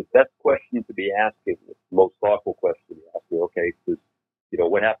the best question to be asking. It's the most thoughtful question to be asking. Okay, because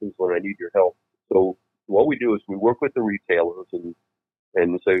what happens when I need your help? So what we do is we work with the retailers,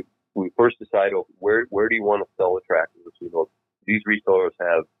 and so we first decide where do you want to sell the tractors. These retailers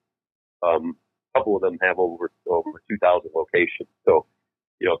have a couple of them have over 2,000 locations. So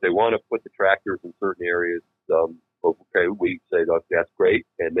if they want to put the tractors in certain areas, okay, we say that's great.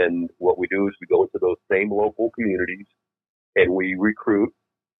 And then what we do is we go into those same local communities and we recruit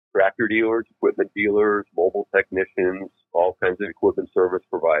tractor dealers, equipment dealers, mobile technicians, all kinds of equipment service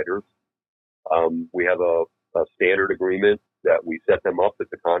providers. We have a standard agreement that we set them up as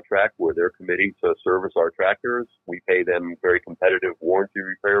a contract where they're committing to service our tractors. We pay them very competitive warranty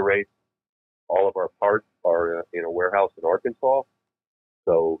repair rates. All of our parts are in a warehouse in Arkansas,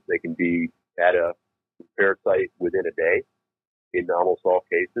 so they can be at a repair site within a day in almost all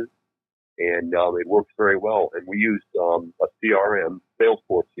cases. And it works very well. And we use a CRM,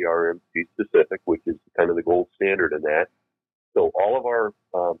 Salesforce CRM to be specific, which is kind of the gold standard in that. So all of our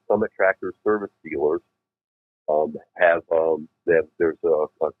Summit Tractor service dealers there's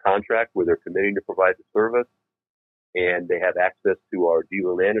a contract where they're committing to provide the service. and they have access to our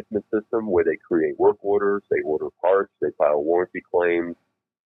dealer management system where they create work orders, they order parts, they file warranty claims,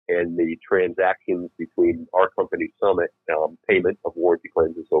 and the transactions between our company Summit, payment of warranty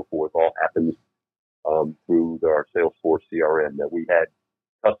claims and so forth, all happens through our Salesforce CRM that we had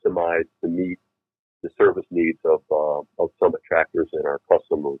customized to meet the service needs of Summit tractors and our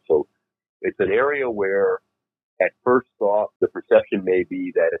customers. So it's an area where at first thought, the perception may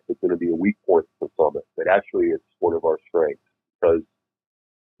be that it's going to be a weak point for Summit, but actually it's one of our strengths because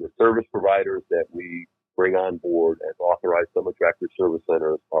the service providers that we bring on board as authorized Summit Tractor Service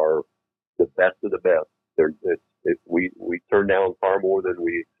Centers are the best of the best. We turn down far more than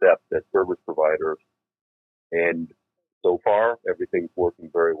we accept as service providers, and so far everything's working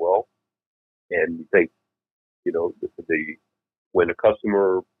very well. And we think, when a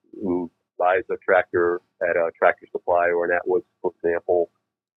customer who buys a tractor at a Tractor Supply or an Atwoods, for example,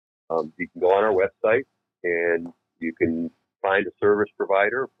 you can go on our website and you can find a service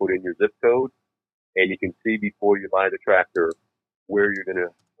provider, put in your zip code, and you can see before you buy the tractor where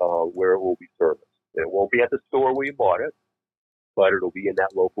where it will be serviced. It won't be at the store where you bought it, but it'll be in that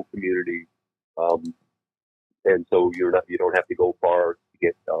local community. And so you don't have to go far to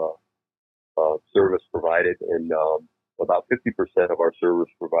get service provided. And about 50% of our service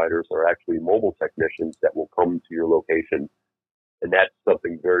providers are actually mobile technicians that will come to your location, and that's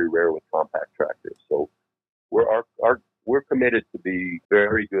something very rare with compact tractors. So we're committed to be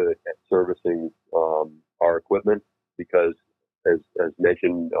very good at servicing our equipment because, as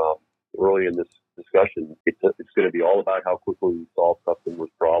mentioned early in this discussion, it's going to be all about how quickly we solve customers'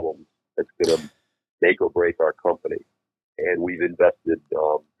 problems. It's going to make or break our company, and we've invested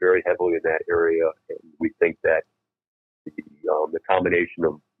very heavily in that area. And we think that the combination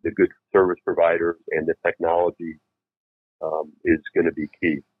of the good service providers and the technology is going to be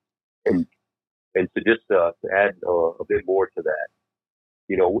key. And to just to add a bit more to that,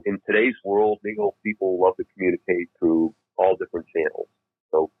 in today's world, people love to communicate through all different channels.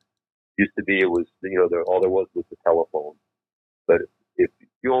 So used to be it was all there was the telephone. But if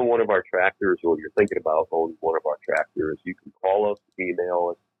you own one of our tractors or you're thinking about owning one of our tractors, you can call us, email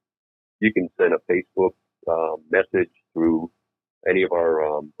us, you can send a Facebook message through any of our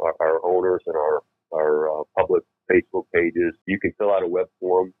owners and our public Facebook pages. You can fill out a web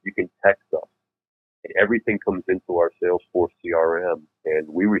form. You can text us. And everything comes into our Salesforce CRM, and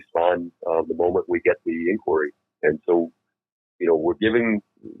we respond the moment we get the inquiry. And so, we're giving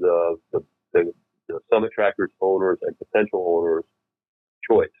the Summit Tractors owners and potential owners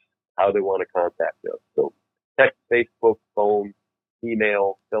choice how they want to contact us. So, text, Facebook, phone,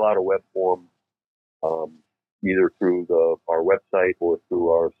 email, fill out a web form, either through our website or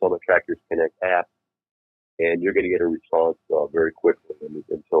through our Summit Tractors Connect app, and you're going to get a response very quickly.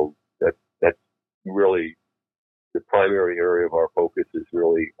 And so that's really the primary area of our focus is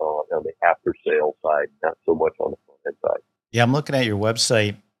really on the after sale side, not so much on the front end side. Yeah, I'm looking at your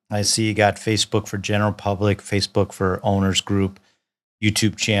website. I see you got Facebook for general public, Facebook for owners group,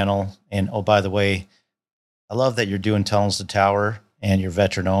 YouTube channel. And oh, by the way, I love that you're doing Tunnels to Tower and you're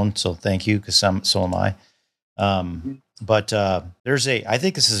veteran owned. So thank you, because so am I. But I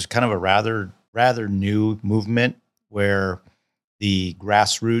think this is kind of a rather new movement where the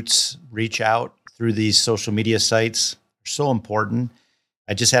grassroots reach out through these social media sites are so important.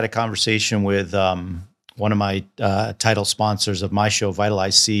 I just had a conversation with one of my title sponsors of my show,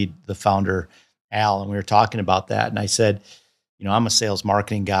 Vitalize Seed, the founder, Al, and we were talking about that. And I said, I'm a sales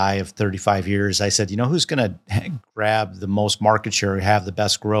marketing guy of 35 years. I said, who's going to grab the most market share, have the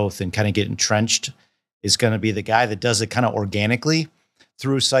best growth, and kind of get entrenched is going to be the guy that does it kind of organically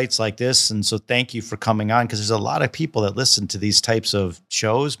through sites like this. And so thank you for coming on, because there's a lot of people that listen to these types of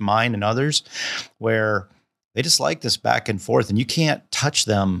shows, mine and others, where they just like this back and forth, and you can't touch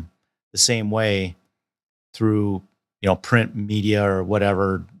them the same way through, print media or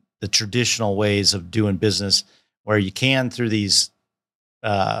whatever, the traditional ways of doing business, where you can through these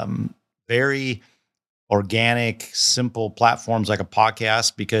very organic, simple platforms like a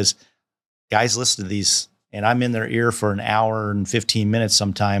podcast, because guys listen to these and I'm in their ear for an hour and 15 minutes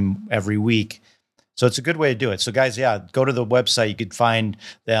sometime every week. So it's a good way to do it. So guys, go to the website. You could find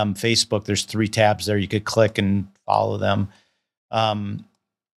them. Facebook, there's 3 tabs there. You could click and follow them.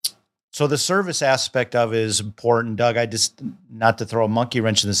 So the service aspect of it is important. Doug, not to throw a monkey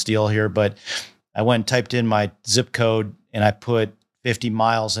wrench in the steel here, but I went and typed in my zip code and I put 50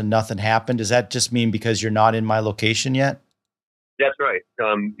 miles and nothing happened. Does that just mean because you're not in my location yet? That's right.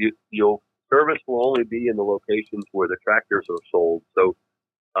 You'll service will only be in the locations where the tractors are sold. So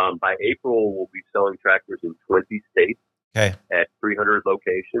by April, we'll be selling tractors in 20 states at 300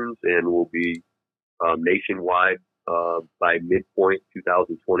 locations, and we'll be nationwide by midpoint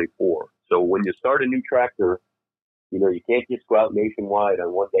 2024. So when you start a new tractor, you can't just go out nationwide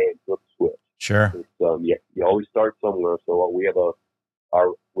on one day and flip the switch. Sure. You always start somewhere. So we have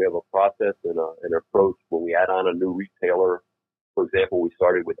a process and an approach when we add on a new retailer. For example, we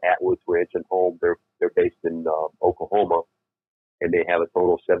started with Atwood's Ranch and Home. They're based in Oklahoma, and they have a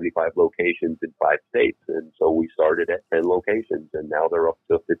total of 75 locations in 5 states. And so we started at 10 locations, and now they're up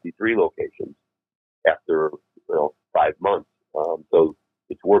to 53 locations after 5 months. So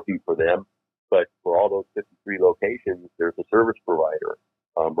it's working for them. But for all those 53 locations, there's a service provider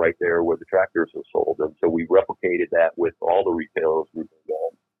right there where the tractors are sold. And so we replicated that with all the retailers we've been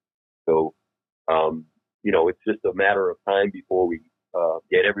on. So, it's just a matter of time before we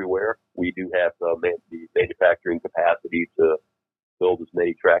get everywhere. We do have the manufacturing capacity to build as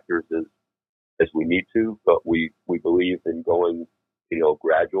many tractors as we need to, but we believe in going,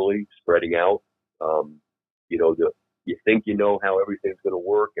 gradually spreading out. You think how everything's going to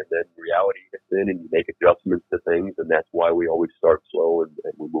work, and then reality hits in and you make adjustments to things, and that's why we always start slow and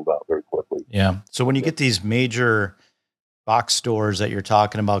we move out very quickly. Yeah. So when you get these major box stores that you're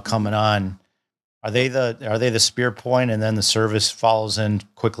talking about coming on, are they the spear point, and then the service follows in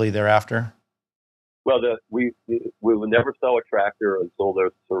quickly thereafter? Well, we will never sell a tractor until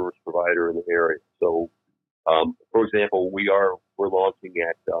there's a service provider in the area. So, for example, we're launching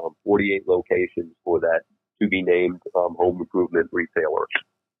at 48 locations for that to be named home improvement retailer,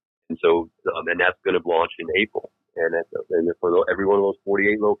 and so and that's going to launch in April. And for every one of those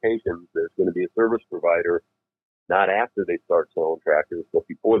 48 locations, there's going to be a service provider, not after they start selling tractors, but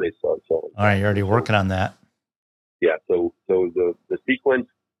before they start selling. All right, you're already working on that. Yeah. So the sequence.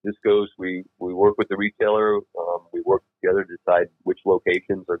 This goes, we work with the retailer, we work together to decide which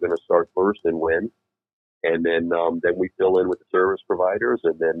locations are going to start first and when. And then we fill in with the service providers,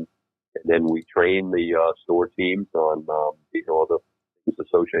 and then we train the store teams on, all the things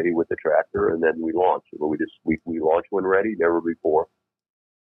associated with the tractor, and then we launch. We launch when ready, never before.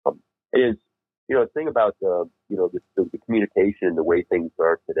 The thing about, the communication, the way things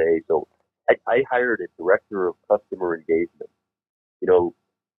are today. So I hired a director of customer engagement.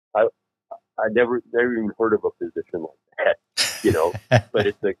 I never even heard of a position like that, but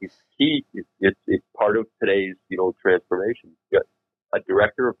it's key. It's part of today's, transformation. A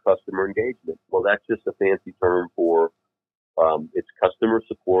director of customer engagement. Well, that's just a fancy term for, it's customer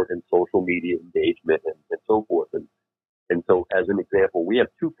support and social media engagement and so forth. And so as an example, we have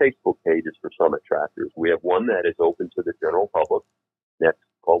 2 Facebook pages for Summit Tractors. We have one that is open to the general public. That's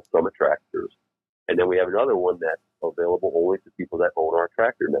called Summit Tractors. And then we have another one that's available only to people that own our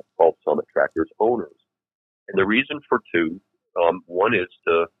tractor, and that's called Summit Tractors Owners. And the reason for 2, one is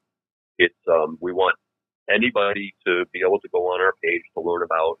we want anybody to be able to go on our page to learn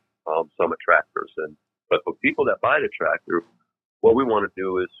about Summit Tractors. But for people that buy the tractor, what we want to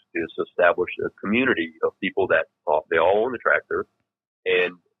do is establish a community of people that they all own the tractor,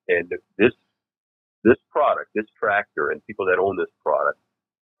 and this product, this tractor, and people that own this product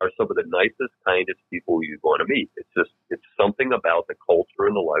are some of the nicest, kindest people you want to meet. It's something about the culture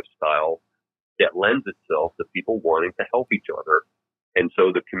and the lifestyle that lends itself to people wanting to help each other. And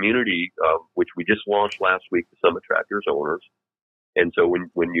so the community, which we just launched last week, the Summit Tractors Owners. And so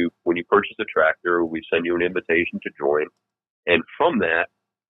when you purchase a tractor, we send you an invitation to join. And from that,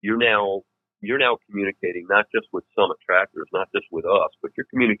 you're now communicating not just with Summit Tractors, not just with us, but you're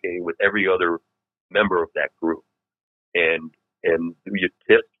communicating with every other member of that group. And through your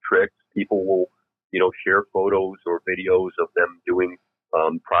tips, tricks, people will, share photos or videos of them doing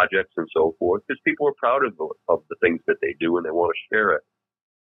projects and so forth, because people are proud of the things that they do and they want to share it.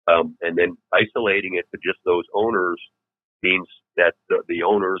 And then isolating it to just those owners means that the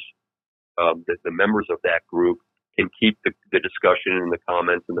owners, that the members of that group can keep the discussion and the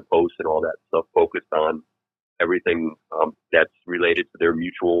comments and the posts and all that stuff focused on everything that's related to their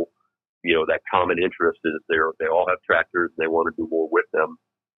mutual, that common interest is they all have tractors and they want to do more with them.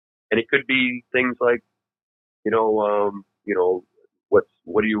 And it could be things like,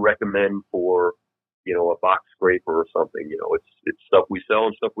 what do you recommend for, a box scraper or something? It's stuff we sell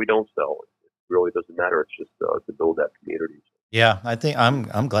and stuff we don't sell. It really doesn't matter. It's just to build that community. Yeah, I think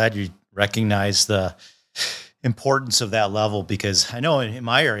I'm glad you recognize the importance of that level, because I know in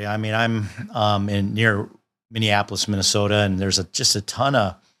my area, I mean, I'm in near Minneapolis, Minnesota, and there's just a ton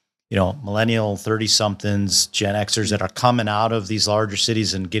of millennial 30-somethings, Gen Xers that are coming out of these larger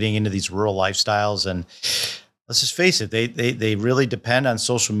cities and getting into these rural lifestyles. And let's just face it, they really depend on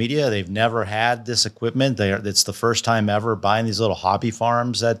social media. They've never had this equipment. It's the first time ever buying these little hobby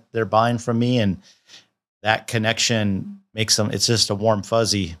farms that they're buying from me. And that connection makes them, it's just a warm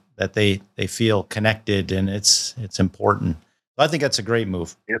fuzzy that they feel connected, and it's important. So I think that's a great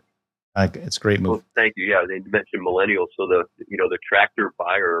move. Yep. It's a great move. Well, thank you. Yeah, they mentioned millennials, so the tractor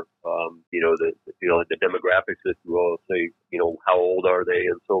buyer, the demographics, if you will, say, how old are they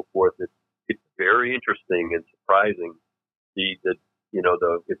and so forth. It's very interesting and surprising.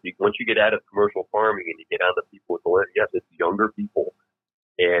 Once you get out of commercial farming and you get on the people with the land, yes, it's younger people,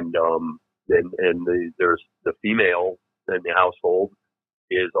 and there's the female in the household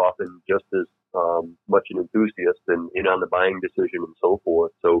is often just as much an enthusiast and in on the buying decision and so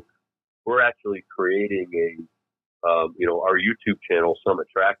forth. So we're actually creating our YouTube channel, Summit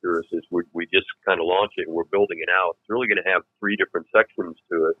Tractors, is we just kind of launched it and we're building it out. It's really going to have 3 different sections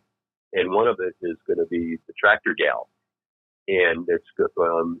to it, and one of it is going to be the Tractor Gal, and it's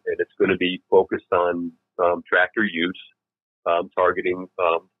going to be focused on tractor use, targeting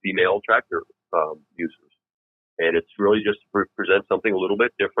female tractor users. And it's really just to present something a little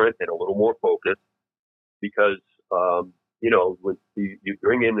bit different and a little more focused, because when you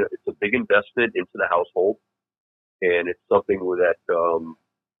bring in, it's a big investment into the household, and it's something that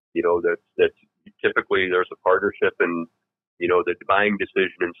that typically there's a partnership and the buying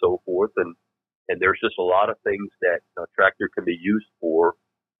decision and so forth, and there's just a lot of things that a tractor can be used for,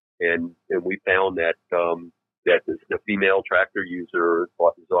 and we found that that the female tractor user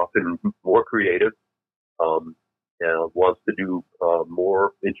is often more creative. Wants to do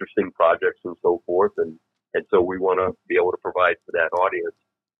more interesting projects and so forth, and so we want to be able to provide for that audience.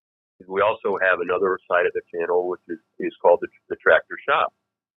 We also have another side of the channel, which is called the Tractor Shop,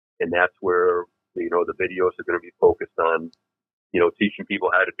 and that's where the videos are going to be focused on teaching people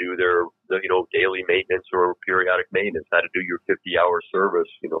how to do their daily maintenance or periodic maintenance, how to do your 50-hour service,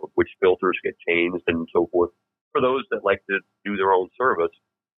 which filters get changed and so forth. For those that like to do their own service,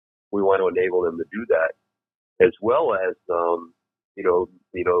 we want to enable them to do that, as well as the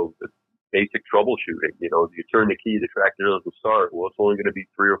basic troubleshooting. You turn the key, the tractor doesn't start. Well, it's only going to be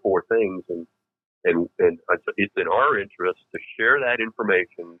 3 or 4 things, and it's in our interest to share that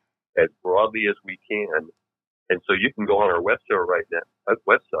information as broadly as we can. And so you can go on our website,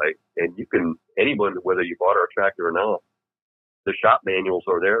 and anyone, whether you bought our tractor or not, the shop manuals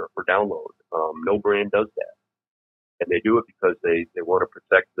are there for download. No brand does that. And they do it because they want to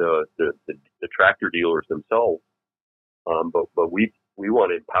protect the tractor dealers themselves. But we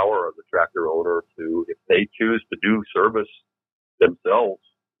want to empower the tractor owner to, if they choose to do service themselves,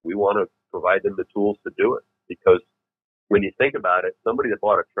 we want to provide them the tools to do it. Because when you think about it, somebody that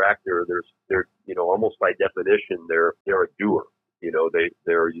bought a tractor, they're almost by definition, they're a doer. They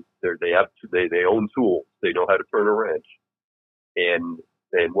own tools. They know how to turn a wrench. And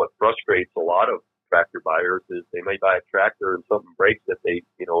what frustrates a lot of tractor buyers is they may buy a tractor and something breaks that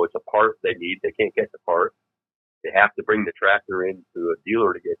it's a part they need. They can't get the part. They have to bring the tractor into a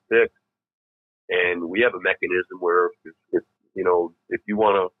dealer to get fixed. And we have a mechanism where if you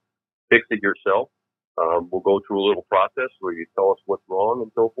want to fix it yourself, we'll go through a little process where you tell us what's wrong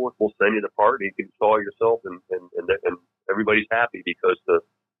and so forth. We'll send you the part, and you can install it yourself, and everybody's happy because the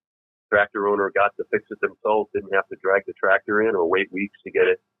tractor owner got to fix it themselves, didn't have to drag the tractor in or wait weeks to get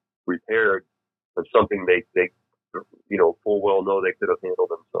it repaired of something they full well know they could have handled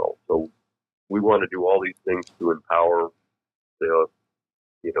themselves. So we want to do all these things to empower the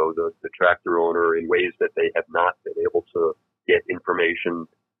tractor owner in ways that they have not been able to get information,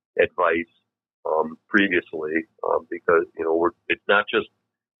 advice previously, because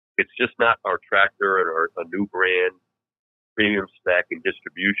it's just not our tractor and a new brand, premium spec and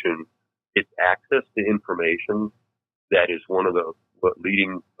distribution. It's access to information that is one of the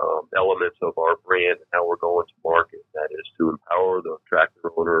leading elements of our brand and how we're going to market. That is to empower the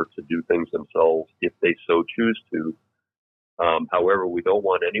tractor owner to do things themselves if they so choose to. However, we don't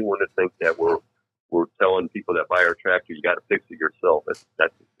want anyone to think that we're telling people that buy our tractor, you got to fix it yourself.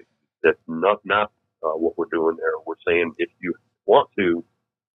 That's not what we're doing there. We're saying if you want to,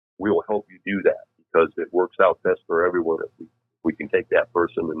 we will help you do that because it works out best for everyone if we can take that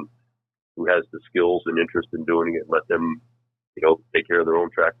person who has the skills and interest in doing it and let them take care of their own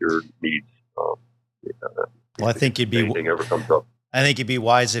tractor needs. Well, I think anything ever comes up. I think it'd be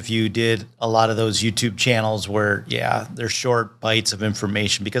wise if you did a lot of those YouTube channels where, they're short bites of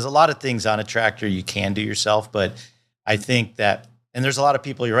information, because a lot of things on a tractor you can do yourself. But I think that, and there's a lot of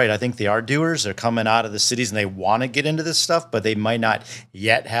people, you're right, I think they are doers. They're coming out of the cities and they want to get into this stuff, but they might not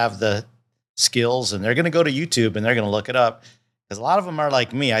yet have the skills, and they're going to go to YouTube and they're going to look it up. Because a lot of them are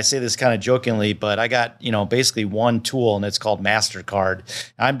like me. I say this kind of jokingly, but I got, basically one tool and it's called MasterCard.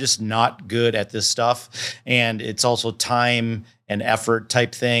 I'm just not good at this stuff. And it's also time and effort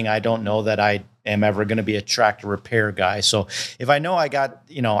type thing. I don't know that I am ever going to be a tractor repair guy. So if I know I got,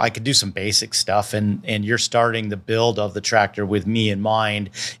 I could do some basic stuff and you're starting the build of the tractor with me in mind,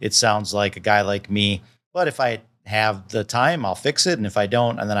 it sounds like a guy like me. But if I have the time, I'll fix it. And if I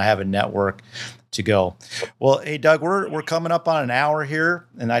don't, and then I have a network to go. Well, hey, Doug, we're coming up on an hour here,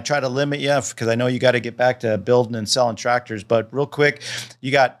 and I try to limit you because I know you got to get back to building and selling tractors. But real quick,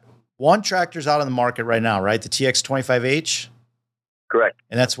 you got one tractor's out on the market right now, right? The TX25H? Correct.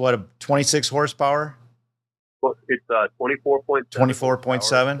 And that's what, a 26 horsepower? Well, it's 24.7.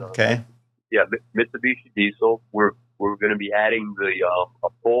 24.7, okay. Yeah, Mitsubishi diesel. We're going to be adding a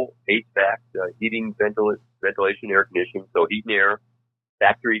full HVAC, heating, ventilation, air conditioning, so heat and air.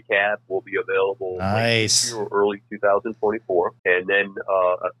 Factory cab will be available late this year or early 2024. And then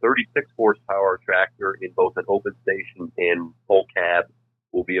a 36 horsepower tractor in both an open station and full cab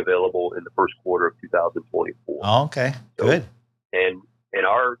will be available in the first quarter of 2024. Oh, okay. So, good. And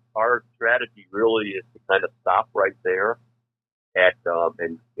our strategy really is to kind of stop right there at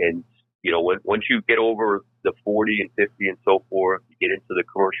once you get over the 40 and 50 and so forth, you get into the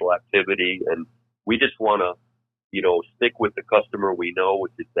commercial activity, and we just want to stick with the customer we know,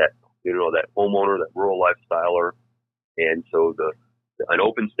 which is that homeowner, that rural lifestyler. And so an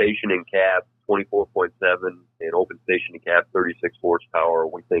open station and cab 24.7 and open station and cab 36 horsepower,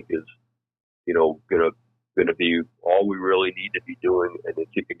 we think is, going to be all we really need to be doing. And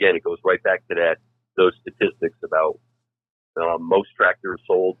it goes right back to those statistics about most tractors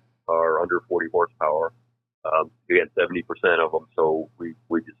sold are under 40 horsepower. Again, 70% of them. So we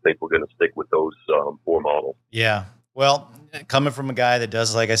just think we're going to stick with those 4 models. Yeah. Well, coming from a guy that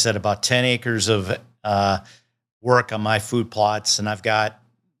does, like I said, about 10 acres of work on my food plots, and I've got,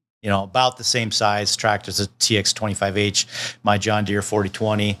 about the same size tractors as a TX25H, my John Deere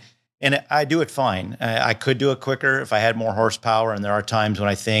 4020, and I do it fine. I could do it quicker if I had more horsepower, and there are times when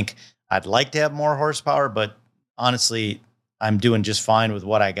I think I'd like to have more horsepower, but honestly, I'm doing just fine with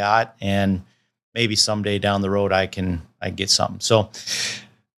what I got, and maybe someday down the road I can get something. So,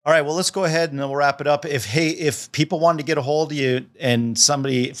 all right, well, let's go ahead and then we'll wrap it up. If people wanted to get a hold of you and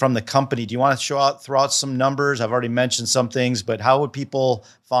somebody from the company, do you want to throw out some numbers? I've already mentioned some things, but how would people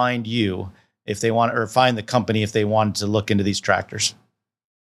find you if they want, or find the company if they wanted to look into these tractors?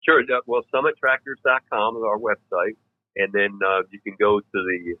 Sure. Well, summittractors.com is our website. And then you can go to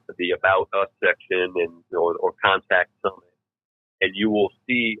the About Us section and or contact Summit. And you will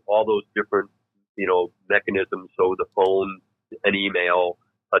see all those different mechanisms. So the phone, an email,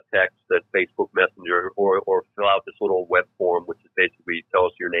 a text, a Facebook Messenger, or fill out this little web form, which is basically tell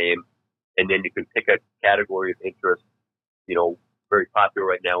us your name, and then you can pick a category of interest. Very popular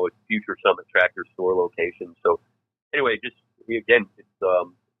right now with future Summit Tractor store locations. So anyway, just again,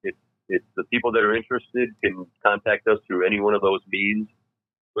 it's the people that are interested can contact us through any one of those means.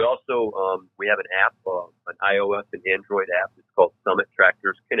 We also we have an app, an iOS and Android app. It's called Summit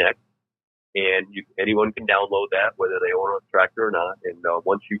Tractors Connect. And anyone can download that, whether they own a tractor or not. And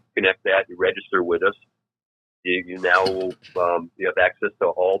once you connect that, you register with us. You now will, you have access to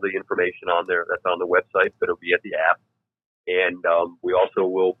all the information on there that's on the website, but it'll be at the app. And we also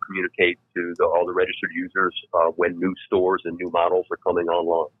will communicate to all the registered users when new stores and new models are coming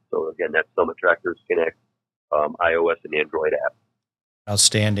online. So again, that's Summit Tractors Connect, iOS and Android app.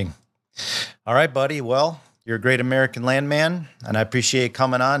 Outstanding. All right, buddy. Well, you're a great American landman, and I appreciate you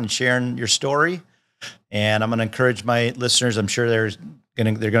coming on and sharing your story. And I'm going to encourage my listeners. I'm sure they're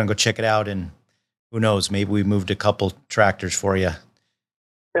going to go check it out, and who knows, maybe we moved a couple tractors for you.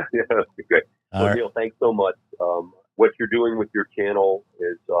 Yeah, great. Well, right. Neil, thanks so much. What you're doing with your channel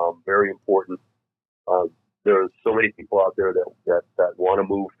is very important. There are so many people out there that want to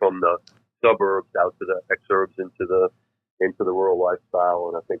move from the suburbs out to the exurbs into the rural lifestyle,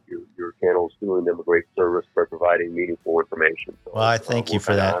 and I think your channel is doing them a great service by providing meaningful information. So, well, I thank you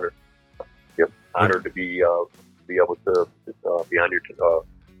for that. Honored to be able to be on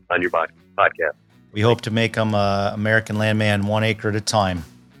your podcast. We hope to make them American Landman 1 acre at a time.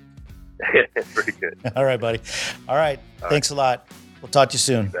 Pretty good. All right, buddy. All right. Thanks a lot. We'll talk to you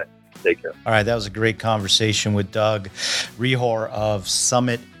soon. Take care. All right. That was a great conversation with Doug Rehor of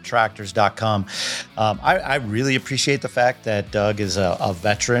SummitTractors.com. I really appreciate the fact that Doug is a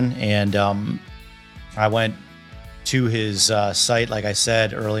veteran, and I went to his site, like I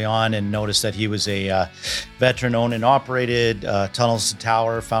said early on, and noticed that he was a veteran-owned and operated Tunnels to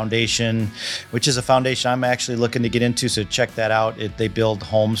Tower Foundation, which is a foundation I'm actually looking to get into, so check that out. They build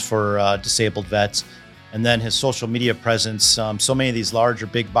homes for disabled vets. and then his social media presence. So many of these larger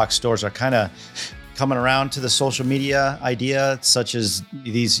big box stores are kind of coming around to the social media idea, such as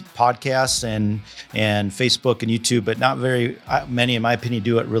these podcasts and Facebook and YouTube, but not very many, in my opinion,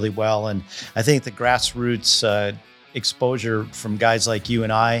 do it really well. And I think the grassroots exposure from guys like you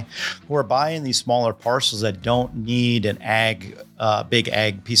and I, who are buying these smaller parcels that don't need an big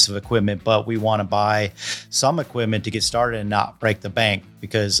ag piece of equipment, but we want to buy some equipment to get started and not break the bank.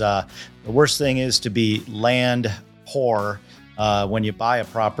 Because the worst thing is to be land poor when you buy a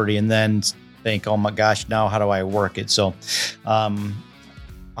property and then think, oh my gosh, now how do I work it? So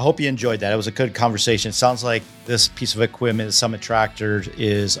I hope you enjoyed that. It was a good conversation. It sounds like this piece of equipment, the Summit Tractor,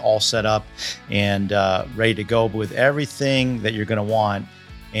 is all set up and ready to go with everything that you're going to want.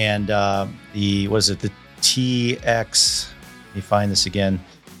 And the TX, let me find this again,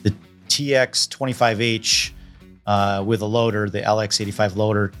 the TX 25H with a loader, the LX85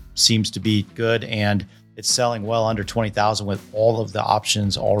 loader, seems to be good, and it's selling well under 20,000 with all of the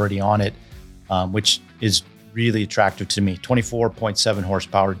options already on it, which is really attractive to me. 24.7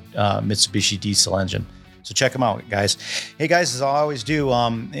 horsepower Mitsubishi diesel engine. So check them out, guys. Hey, guys, as I always do,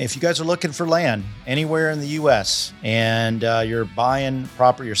 if you guys are looking for land anywhere in the U.S. and you're buying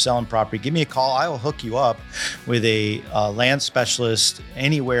property or selling property, give me a call. I will hook you up with a land specialist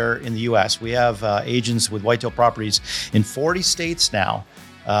anywhere in the U.S. We have agents with Whitetail Properties in 40 states now.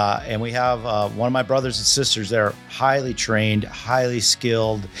 And we have one of my brothers and sisters. They're highly trained, highly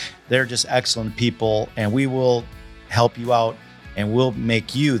skilled. They're just excellent people, and we will help you out, and we'll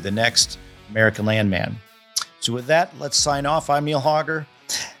make you the next American Landman. So with that, let's sign off. I'm Neil Hogger.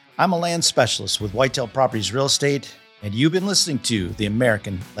 I'm a land specialist with Whitetail Properties Real Estate, and you've been listening to the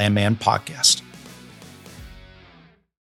American Landman Podcast.